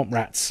targeting the Womp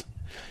Rats.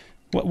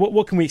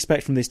 What can we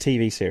expect from this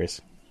TV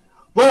series?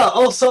 Well,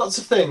 all sorts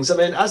of things. I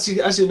mean, as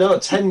you know,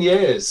 10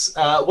 years.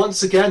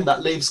 Once again,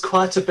 that leaves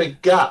quite a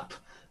big gap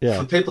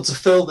for people to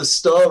fill the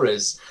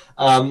stories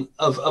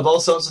of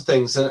all sorts of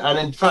things. And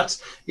in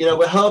fact,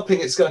 we're hoping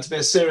it's going to be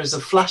a series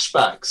of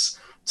flashbacks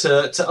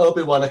to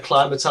Obi-Wan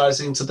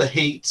acclimatizing to the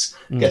heat,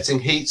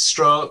 getting heat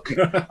stroke,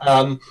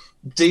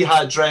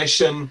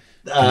 dehydration,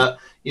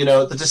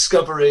 the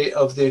discovery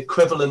of the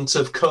equivalent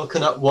of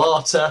coconut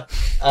water,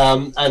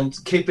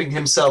 and keeping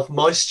himself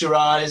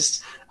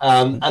moisturized.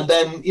 And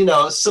then,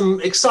 some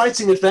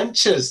exciting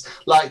adventures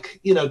like,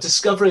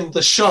 discovering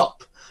the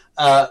shop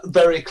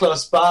very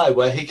close by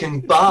where he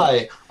can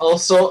buy all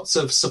sorts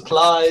of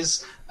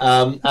supplies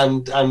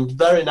and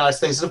very nice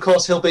things. And of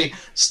course, he'll be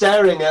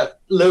staring at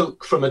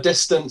Luke from a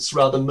distance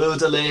rather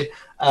moodily,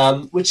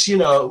 which,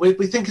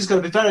 we think is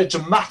going to be very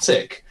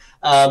dramatic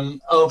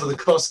over the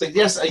course of things.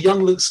 Yes, a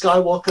young Luke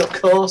Skywalker,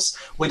 of course.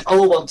 We'd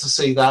all want to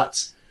see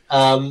that.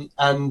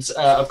 And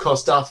of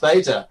course, Darth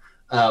Vader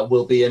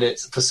will be in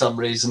it for some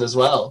reason as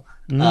well,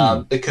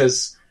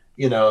 because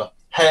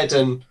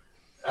Hayden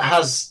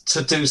has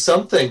to do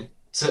something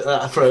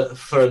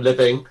for a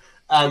living,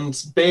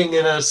 and being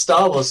in a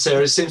Star Wars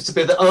series seems to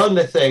be the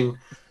only thing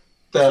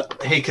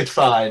that he could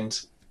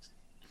find.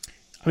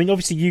 I mean,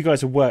 obviously, you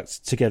guys have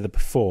worked together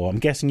before. I'm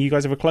guessing you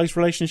guys have a close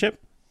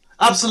relationship.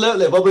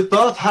 Absolutely. Well, we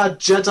both had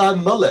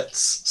Jedi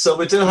mullets, so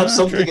we do have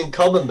something in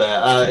common there.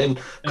 Of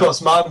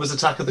course, mine was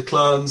Attack of the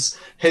Clones.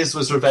 His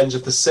was Revenge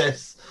of the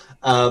Sith.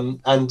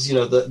 And,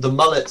 the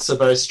mullets are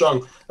very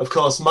strong. Of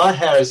course, my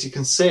hair, as you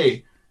can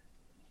see,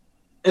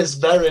 is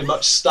very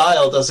much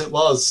styled as it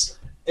was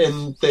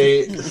in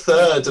the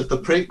third of the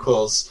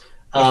prequels.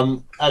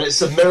 And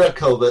it's a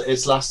miracle that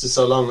it's lasted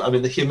so long. I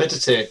mean, the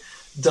humidity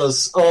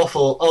does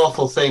awful,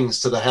 awful things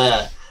to the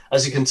hair.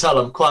 As you can tell,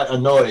 I'm quite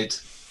annoyed.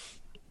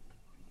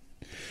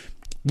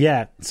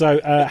 Yeah. So,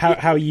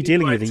 how are you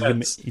dealing with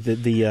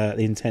the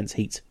intense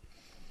heat?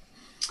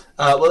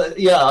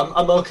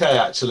 I'm okay,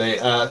 actually.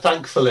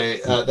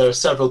 Thankfully, there are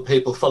several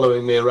people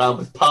following me around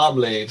with palm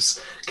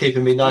leaves,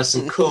 keeping me nice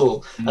and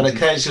cool, and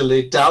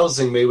occasionally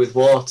dousing me with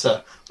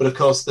water. But, of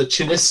course, the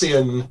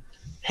Tunisian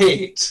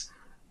heat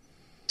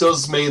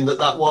does mean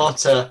that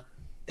water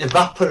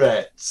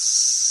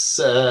evaporates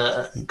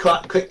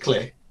quite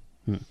quickly.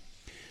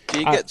 Do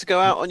you get to go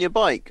out on your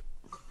bike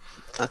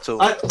at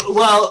all?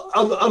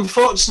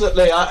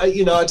 Unfortunately,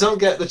 I don't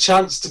get the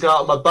chance to go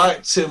out on my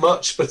bike too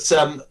much, but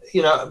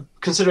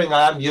considering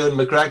I am Ewan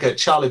McGregor,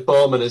 Charlie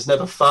Bowman is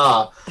never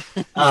far,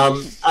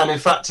 and in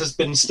fact has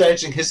been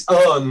staging his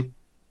own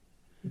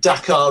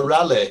Dakar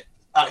rally,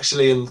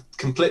 actually in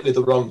completely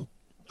the wrong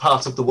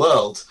part of the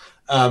world,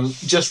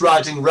 just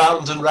riding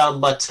round and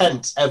round my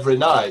tent every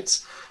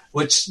night,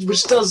 which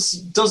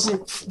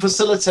doesn't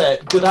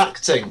facilitate good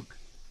acting.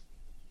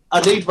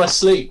 I need my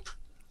sleep.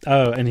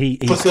 Oh, and he's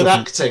good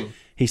acting.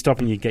 He's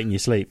stopping you getting your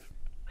sleep.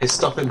 He's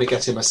stopping me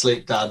getting my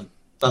sleep, Dan.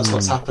 That's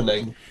what's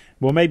happening.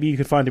 Well, maybe you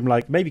could find him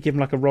maybe give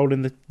him a role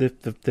in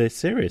the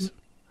series.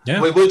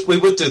 Yeah, we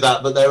would do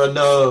that, but there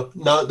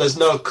are there's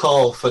no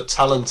call for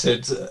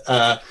talented,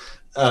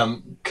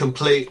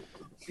 complete.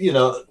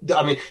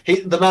 I mean,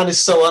 the man is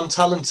so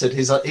untalented.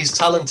 He's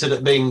talented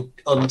at being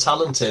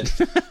untalented,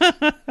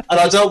 and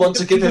I don't want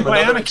to give him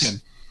another.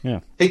 Anakin.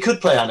 Yeah, he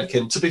could play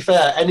Anakin. To be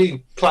fair,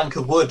 any plank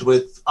of wood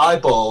with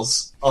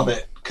eyeballs on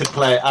it could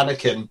play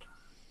Anakin.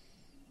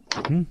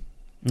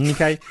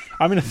 Okay.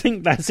 I mean, I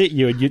think that's it,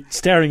 Ewan. You're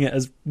staring at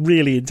us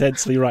really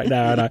intensely right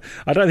now, and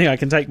I don't think I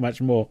can take much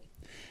more.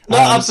 No,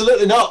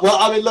 absolutely not. Well,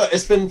 I mean, look,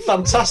 it's been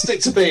fantastic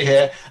to be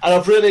here, and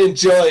I've really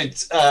enjoyed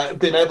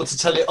being able to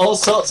tell you all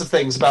sorts of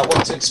things about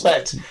what to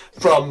expect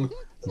from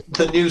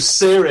the new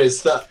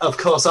series that, of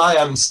course, I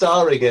am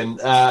starring in.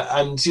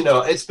 And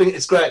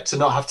it's great to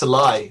not have to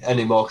lie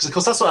anymore, because of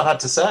course that's what I've had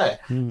to say.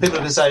 People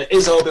have been saying,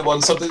 "Is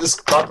Obi-Wan something that's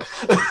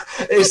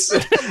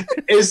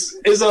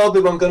is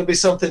Obi-Wan going to be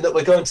something that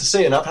we're going to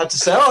see?" And I've had to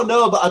say, "Oh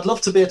no, but I'd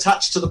love to be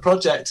attached to the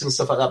project and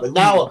stuff like that." But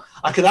now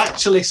I can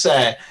actually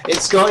say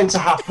it's going to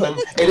happen.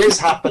 It is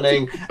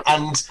happening,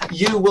 and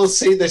you will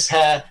see this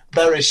hair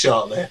very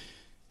shortly.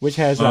 Which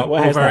hair's that? What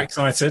We're hair's very that?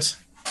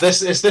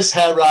 This excited. is this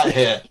hair right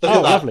here. Look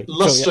at that. Lovely.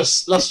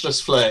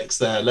 Lustrous flakes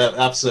there.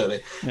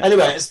 Absolutely. Yeah.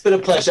 Anyway, it's been a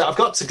pleasure. I've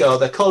got to go.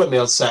 They're calling me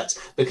on set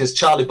because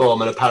Charlie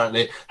Borman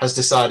apparently has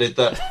decided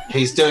that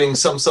he's doing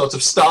some sort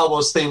of Star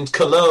Wars themed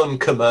cologne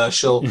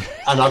commercial,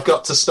 and I've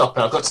got to stop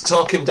it. I've got to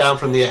talk him down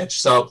from the edge.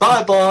 So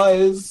bye,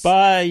 boys.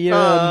 Bye,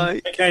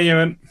 Ewan. Okay,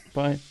 Ewan.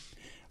 Bye.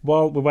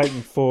 While we're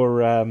waiting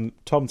for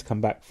Tom to come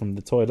back from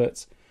the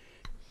toilets,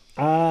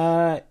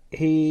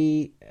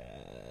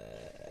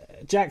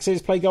 Jack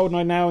says, play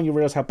GoldenEye now and you'll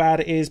realise how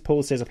bad it is.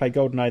 Paul says, I played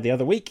GoldenEye the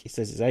other week. He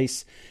says it's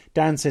ace.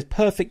 Dan says,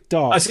 perfect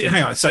dark.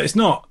 Hang on. So it's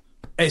not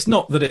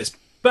that it's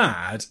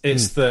bad.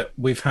 It's that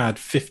we've had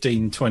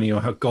 15, 20,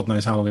 or God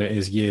knows how long it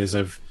is, years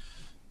of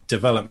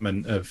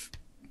development of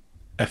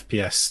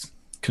FPS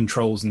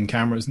controls and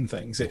cameras and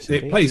things.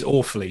 It plays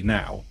awfully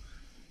now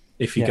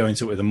if you go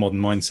into it with a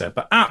modern mindset.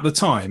 But at the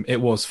time, it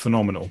was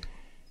phenomenal.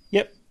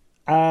 Yep.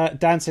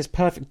 Dan says,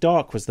 perfect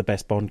dark was the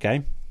best Bond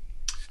game.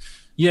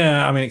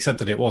 Yeah, I mean, except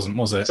that it wasn't,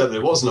 was it? Except that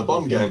it wasn't a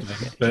Bond game.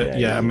 But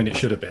I mean, it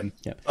should have been.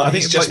 Yep. I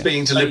think it's just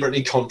being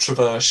deliberately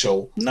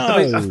controversial. No.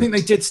 I think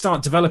they did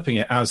start developing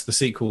it as the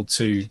sequel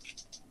to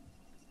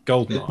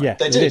GoldenEye. Yeah,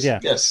 they did. Yeah.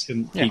 Yes.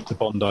 Didn't keep the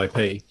Bond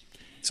IP.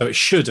 So it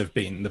should have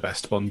been the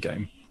best Bond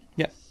game.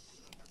 Yeah.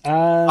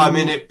 I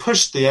mean, it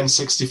pushed the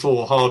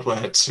N64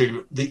 hardware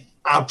to the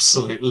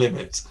absolute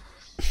limit.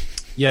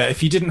 Yeah,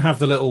 if you didn't have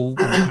the little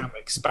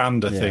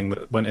expander thing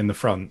that went in the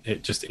front,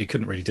 it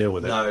couldn't really deal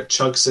with it. No,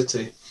 Chug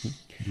City.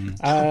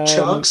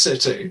 Chug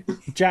City.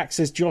 Jack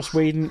says Joss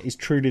Whedon is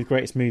truly the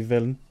greatest movie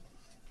villain.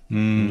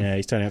 Yeah,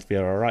 he's turning out to be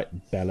all right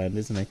bellend,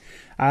 isn't he?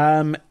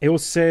 He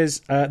also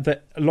says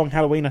that Long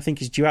Halloween, I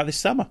think, is due out this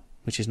summer,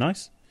 which is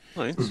nice.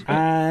 Nice.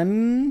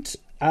 And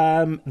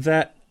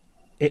that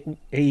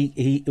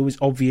it was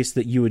obvious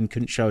that Ewan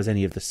couldn't show us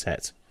any of the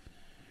set.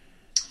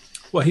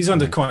 Well, he's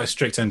under quite a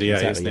strict NDA,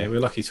 Exactly, isn't he? yeah.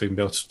 We're lucky to even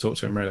be able to talk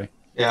to him, really.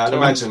 Yeah, I'd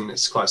imagine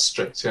it's quite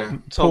strict, yeah.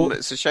 Tom,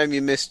 it's a shame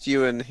you missed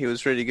Ewan. He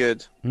was really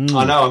good. I know,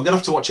 I'm going to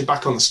have to watch it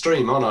back on the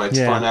stream, aren't I,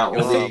 to find out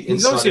all the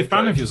He's obviously a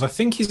fan of yours. I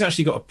think he's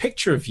actually got a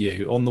picture of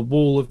you on the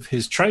wall of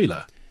his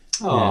trailer.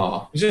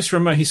 Oh. He just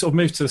he sort of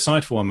moved to the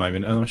side for one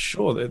moment, and I'm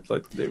sure that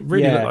it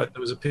really looked like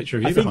there was a picture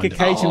of you I think behind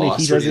occasionally him.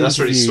 he does that's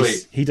really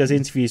interviews. sweet. He does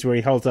interviews where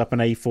he holds up an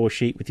A4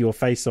 sheet with your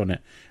face on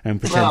it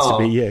and pretends to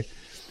be you.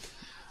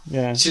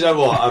 Yeah. Do you know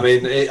what? I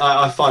mean,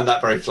 I find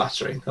that very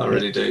flattering. I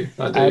really do.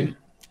 I do.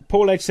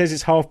 Paul Edge says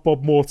it's half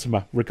Bob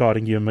Mortimer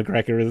regarding Ewan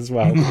McGregor as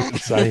well.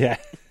 So, yeah.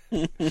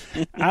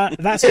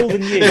 That's all the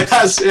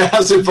news. It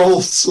has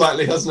evolved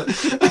slightly, hasn't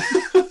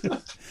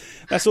it?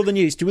 That's all the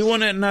news. Do we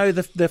want to know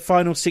the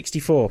final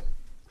 64?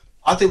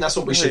 I think that's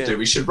what we should do.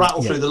 We should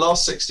rattle through the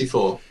last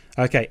 64.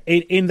 Okay,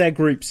 in their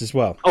groups as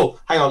well. Oh,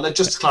 hang on.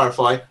 Just to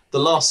clarify, the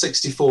last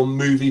 64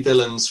 movie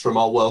villains from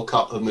our World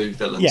Cup of movie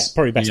villains. Yeah,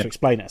 probably best to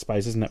explain it, I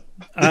suppose, isn't it?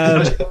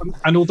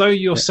 And although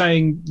you're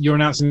saying you're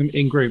announcing them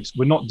in groups,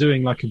 we're not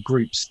doing like a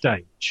group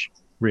stage,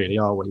 really,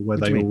 are we? Where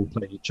they all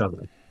play each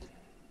other.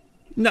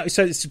 No,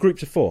 so it's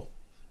groups of 4.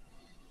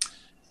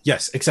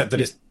 Yes, except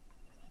that it's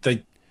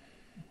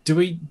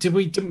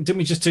didn't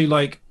we just do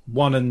like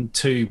 1 and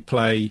 2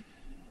 play,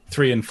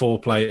 3 and 4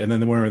 play, and then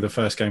the winner of the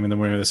first game and the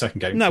winner of the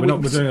second game? No, we're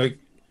not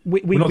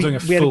doing a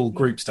full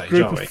group stage,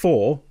 group are we? of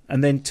 4,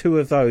 and then 2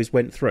 of those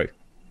went through.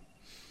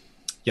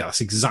 Yeah, that's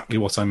exactly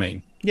what I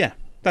mean. Yeah,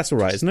 that's all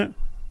right, isn't it?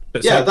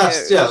 But Yeah,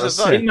 so that's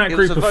in that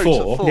group of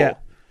 4. Yeah.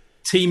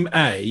 Team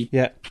A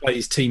Yeah.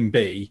 plays Team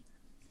B,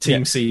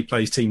 Team C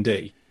plays Team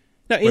D.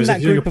 No, in Whereas that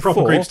if you're doing group a of proper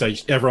four. group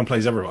stage, everyone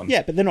plays everyone.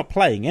 Yeah, but they're not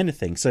playing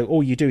anything. So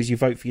all you do is you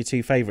vote for your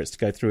two favourites to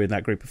go through in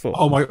that group of four.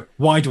 Oh my!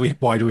 Why do we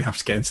have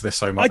to get into this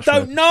so much? I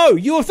don't know.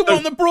 You're the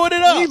one that brought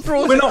it up.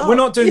 We're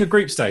not doing a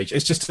group stage.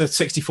 It's just a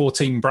 64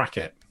 team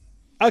bracket.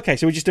 Okay,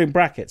 so we're just doing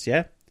brackets,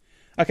 yeah?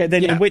 Okay,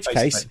 then Yeah, in which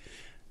basically. case,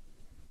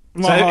 So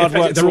my hard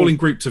work's they're all in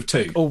groups of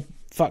two. all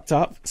fucked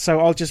up. So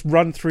I'll just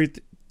run through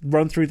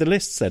the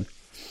lists then.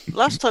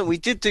 Last time we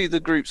did do the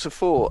groups of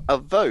 4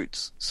 of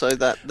votes, so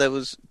that there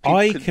was.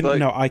 I could can vote.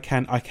 no, I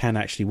can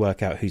actually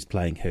work out who's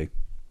playing who.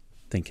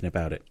 Thinking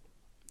about it.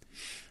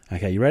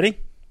 Okay, you ready?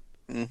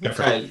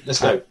 Okay, let's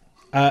go.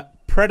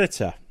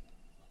 Predator,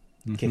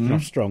 kicking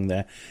off strong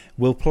there,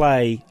 will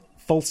play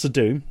Falsa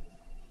Doom.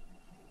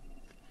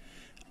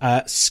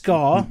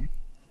 Scar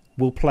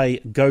will play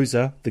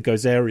Gozer, the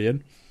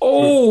Gozerian.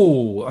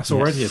 Oh, that's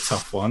already a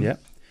tough one. Yep.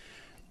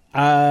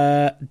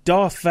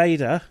 Darth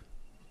Vader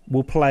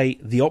will play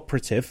the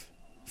Operative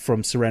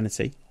from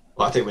Serenity.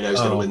 Well, I think we know who's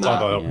going to win that.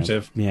 Bye-bye,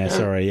 Operative. Yeah,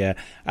 sorry, yeah.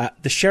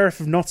 The Sheriff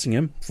of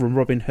Nottingham from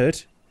Robin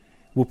Hood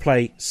will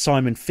play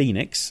Simon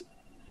Phoenix.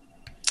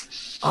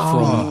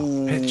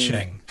 Oh,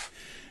 pitching.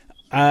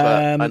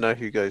 But I know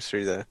who goes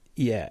through there.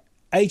 Yeah.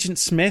 Agent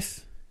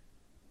Smith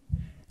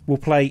will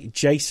play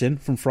Jason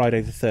from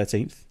Friday the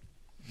 13th.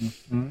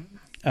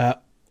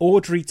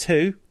 Audrey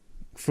 2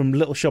 from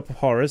Little Shop of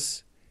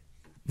Horrors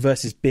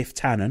versus Biff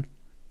Tannen.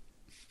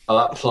 Oh,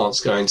 that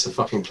plant's going to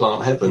fucking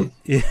plant heaven.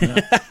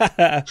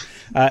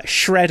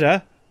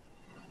 Shredder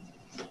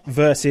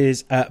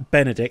versus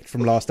Benedict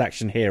from Last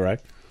Action Hero.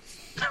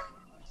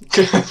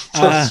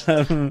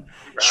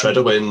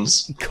 Shredder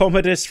wins.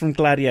 Commodus from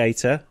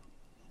Gladiator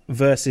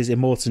versus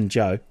Immortan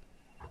Joe.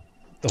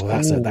 Oh,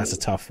 that's a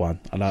tough one.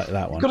 I like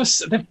that one.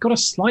 They've got a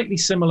slightly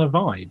similar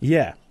vibe.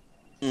 Yeah.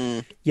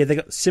 Yeah, they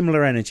got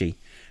similar energy.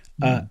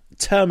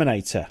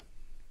 Terminator.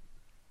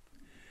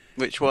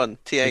 Which one?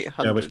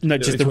 T800. Yeah, which- No,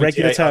 just the Which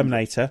regular 800.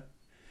 Terminator.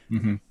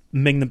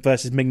 Ming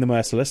versus Ming the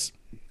Merciless.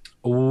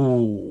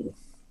 Oh,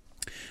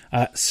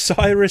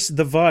 Cyrus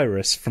the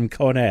Virus from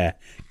Con Air.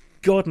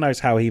 God knows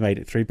how he made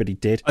it through, but he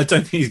did. I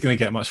don't think he's going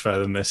to get much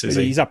further than this, is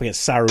he? He's up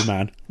against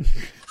Saruman.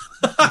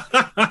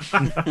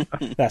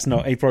 That's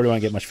not. He probably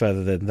won't get much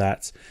further than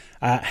that.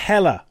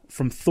 Hela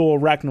from Thor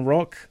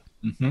Ragnarok.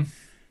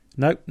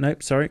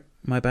 Nope. Sorry,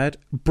 my bad.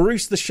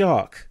 Bruce the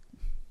Shark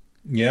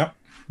Yeah.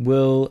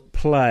 will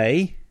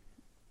play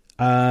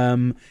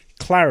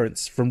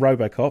Clarence from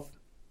RoboCop.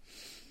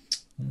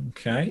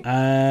 Okay.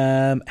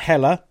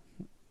 Hela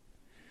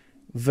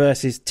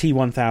versus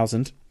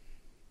T1000.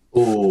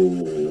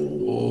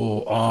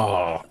 Ooh.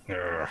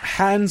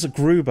 Hans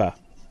Gruber,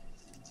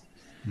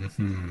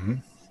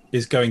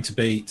 Is going to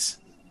beat.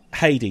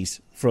 Hades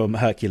from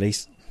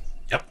Hercules.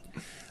 Yep.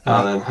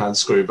 And then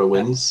Hans Gruber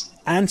wins.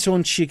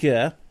 Anton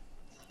Chigurh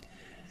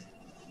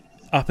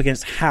up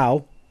against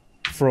Hal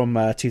from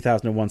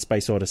 2001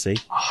 Space Odyssey.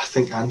 Oh, I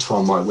think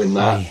Antoine might win He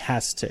that.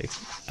 has to.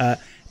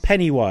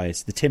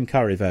 Pennywise, the Tim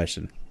Curry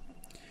version,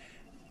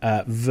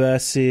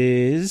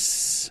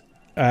 versus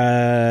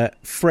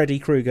Freddy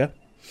Krueger.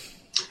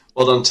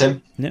 Well done,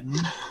 Tim. Yep.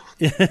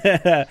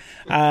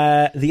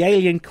 The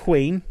Alien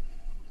Queen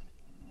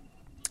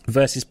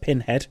versus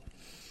Pinhead.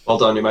 Well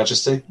done, Your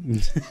Majesty.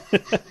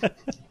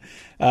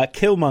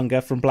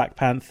 Killmonger from Black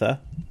Panther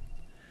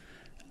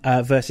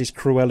versus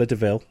Cruella de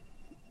Vil.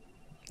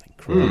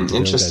 Cruella de Vil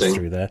interesting. goes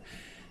through there.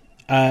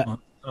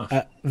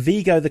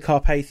 Vigo the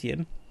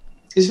Carpathian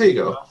Is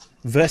Vigo?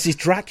 versus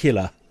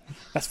Dracula.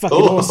 That's fucking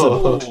Oh.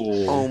 awesome.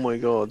 Oh my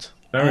god.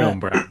 Very on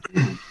brand.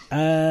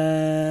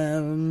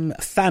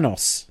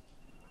 Thanos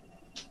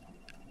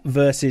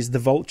versus the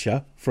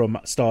Vulture from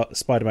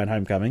Spider-Man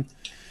Homecoming.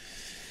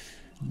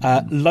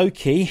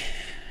 Loki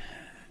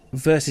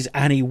versus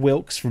Annie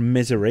Wilkes from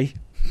Misery.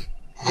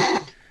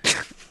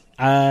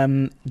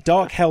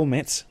 Dark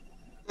Helmet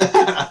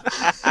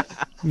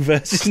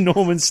versus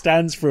Norman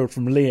Stansfield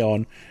from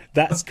Leon.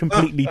 That's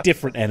completely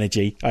different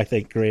energy, I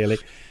think, really.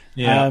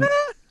 Yeah.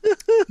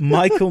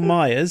 Michael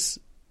Myers.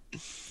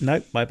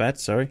 Nope, my bad,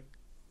 sorry.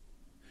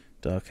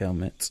 Dark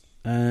Helmet.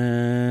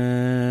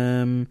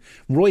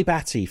 Roy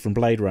Batty from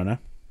Blade Runner.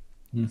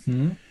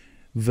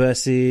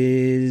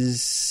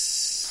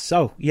 Versus...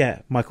 Oh,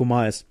 yeah, Michael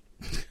Myers.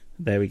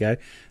 There we go.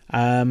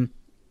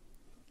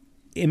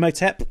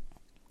 Imhotep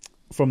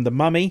from The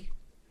Mummy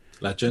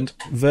Legend.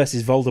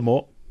 versus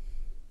Voldemort.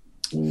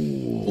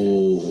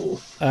 Ooh.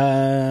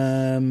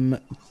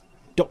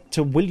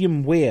 Dr.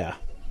 William Weir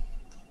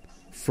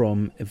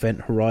from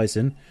Event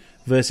Horizon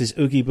versus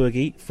Oogie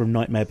Boogie from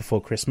Nightmare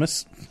Before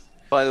Christmas.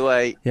 By the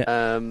way,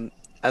 Yeah.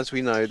 as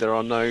we know, there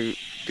are no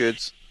good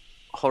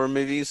horror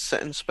movies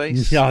set in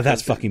space. Oh,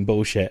 that's fucking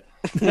bullshit.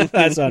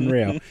 That's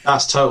unreal.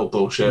 That's total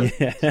bullshit.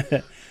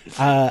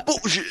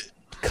 Bullshit.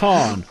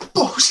 Khan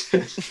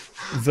Bullshit.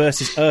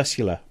 versus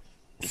Ursula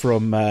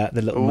from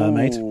The Little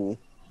Mermaid. Ooh.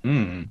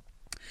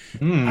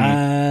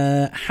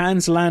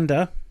 Hans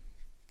Lander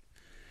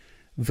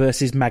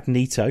versus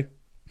Magneto.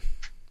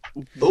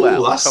 Ooh,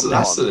 Well, that's come an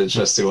on.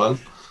 interesting one.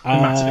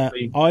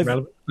 Massively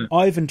relevant. Isn't it?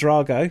 Ivan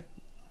Drago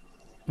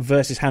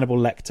versus Hannibal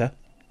Lecter.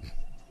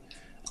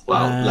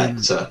 Well,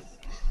 Lecter.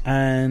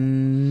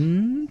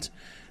 And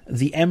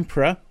the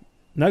Emperor.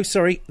 No,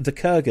 sorry, the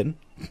Kurgan.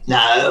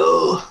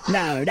 No.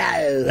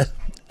 No.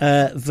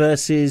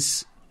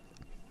 Versus.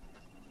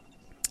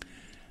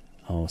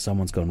 Oh,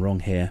 someone's gone wrong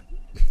here.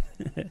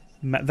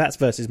 That's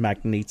versus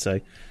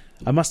Magneto.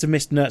 I must have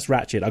missed Nert's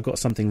Ratchet. I got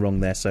something wrong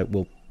there, so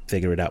we'll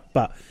figure it out.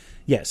 But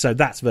yeah, so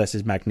that's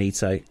versus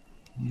Magneto.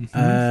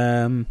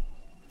 Mm-hmm.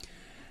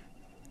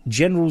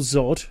 General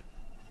Zod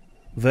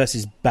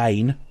versus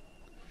Bane.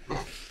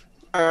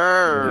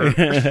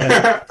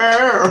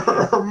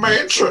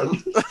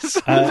 Matron.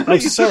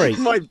 Sorry.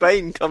 My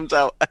Bane comes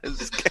out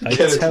as I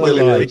tell a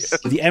lie.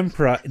 The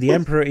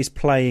Emperor is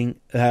playing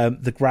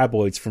the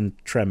Graboids from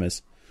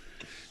Tremors.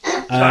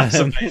 That's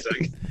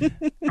amazing.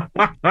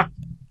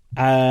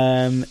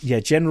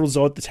 General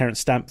Zod, the Terrence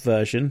Stamp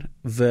version,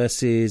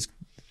 versus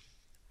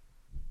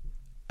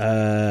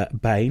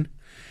Bane.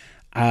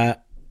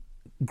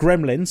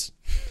 Gremlins.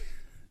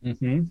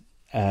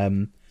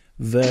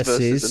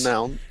 versus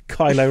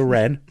Kylo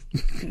Ren.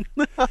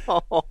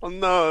 Oh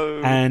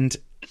no! And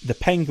the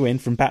Penguin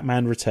from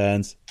Batman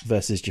Returns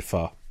versus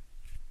Jafar.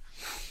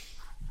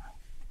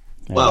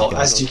 Well,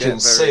 as you can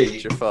see,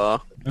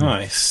 Jafar.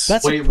 Nice.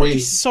 That's a pretty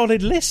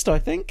solid list, I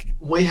think.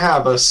 We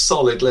have a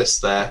solid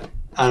list there,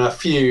 and a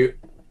few.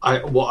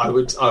 What I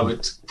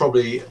would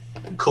probably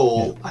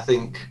call, I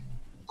think,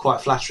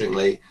 quite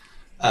flatteringly,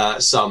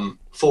 some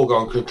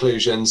foregone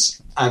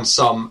conclusions and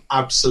some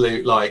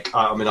absolute I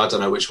don't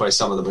know which way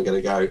some of them are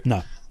going to go.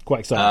 No,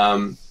 quite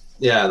exciting.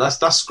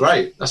 That's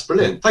great. That's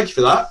brilliant. Thank you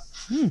for that.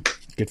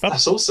 Good fun.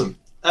 That's awesome.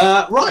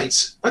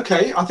 Right.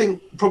 Okay. I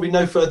think probably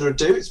no further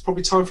ado. It's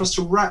probably time for us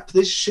to wrap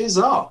this shiz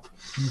up.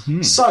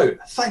 Mm-hmm. So,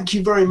 thank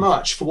you very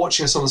much for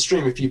watching us on the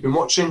stream. If you've been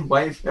watching,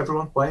 wave,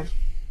 everyone, wave.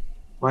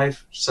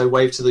 Wave. So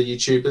wave to the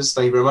YouTubers.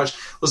 Thank you very much.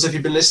 Also, if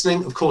you've been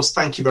listening, of course,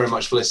 thank you very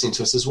much for listening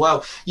to us as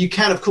well. You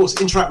can, of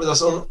course, interact with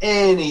us on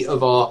any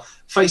of our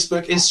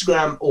Facebook,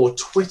 Instagram, or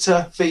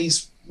Twitter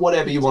feeds,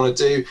 whatever you want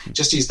to do.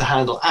 Just use the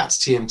handle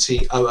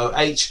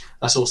 @TMTOOH.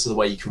 That's also the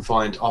way you can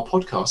find our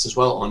podcast as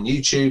well on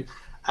YouTube,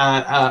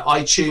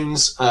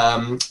 iTunes,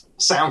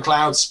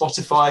 SoundCloud,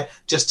 Spotify,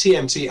 just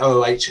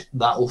TMTOOH,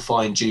 that will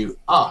find you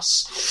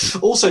us.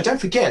 Also,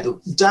 don't forget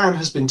that Dan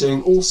has been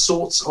doing all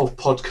sorts of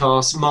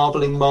podcasts,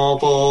 Marbling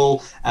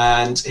Marble,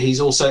 and he's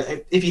also,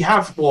 if you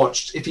have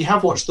watched the if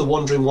you've watched the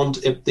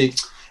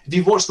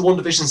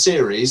WandaVision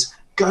series,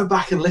 go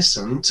back and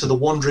listen to the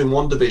Wandering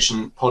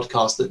WandaVision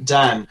podcast that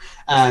Dan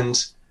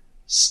and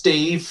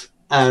Steve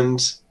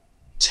and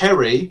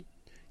Terry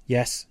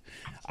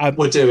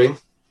were doing.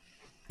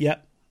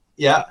 Yep.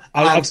 Yeah.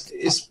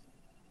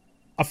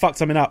 I fucked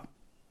something up.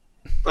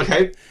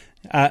 Okay.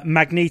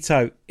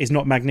 Magneto is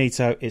not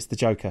Magneto, it's the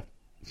Joker.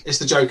 It's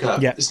the Joker.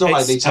 Yeah. It's not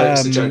Magneto,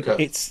 it's the Joker.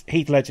 It's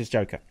Heath Ledger's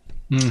Joker.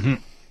 Mm-hmm.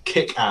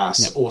 Kick ass.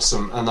 Yep.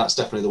 Awesome. And that's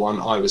definitely the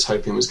one I was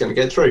hoping was going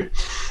to get through.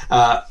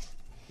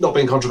 Not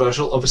being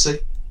controversial, obviously.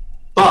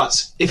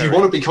 But if you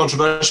want to be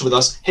controversial with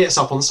us, hit us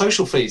up on the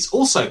social feeds.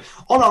 Also,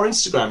 on our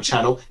Instagram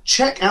channel,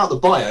 check out the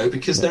bio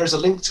because there is a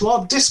link to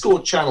our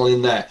Discord channel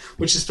in there,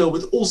 which is filled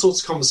with all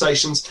sorts of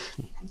conversations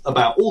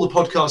about all the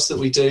podcasts that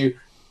we do,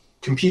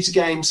 computer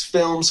games,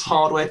 films,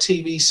 hardware,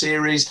 TV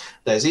series.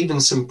 There's even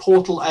some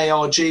Portal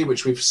ARG,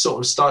 which we've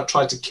sort of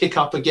tried to kick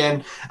up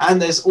again.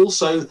 And there's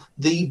also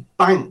the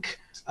bank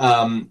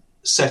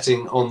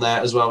setting on there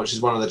as well, which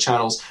is one of the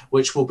channels,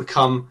 which will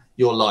become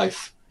your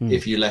life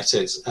if you let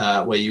it,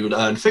 where you would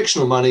earn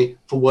fictional money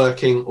for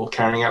working or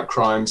carrying out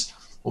crimes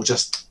or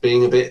just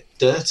being a bit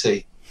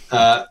dirty.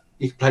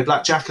 You can play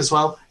blackjack as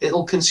well.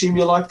 It'll consume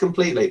your life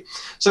completely.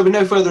 So with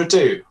no further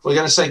ado, we're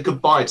going to say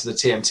goodbye to the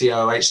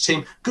TMTOOH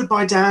team.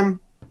 Goodbye, Dan.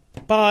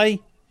 Bye.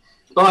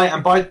 Bye,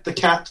 and bye the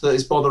cat that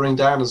is bothering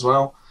Dan as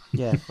well.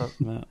 Yeah, fuck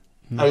that.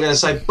 We're going to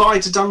say bye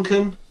to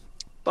Duncan.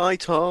 Bye,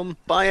 Tom.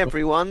 Bye,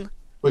 everyone.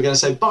 We're going to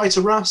say bye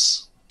to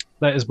Russ.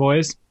 Laters,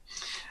 boys.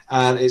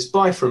 And it's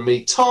bye from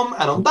me, Tom.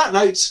 And on that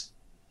note,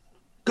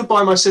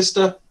 goodbye, my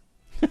sister.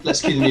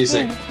 Let's cue the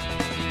music.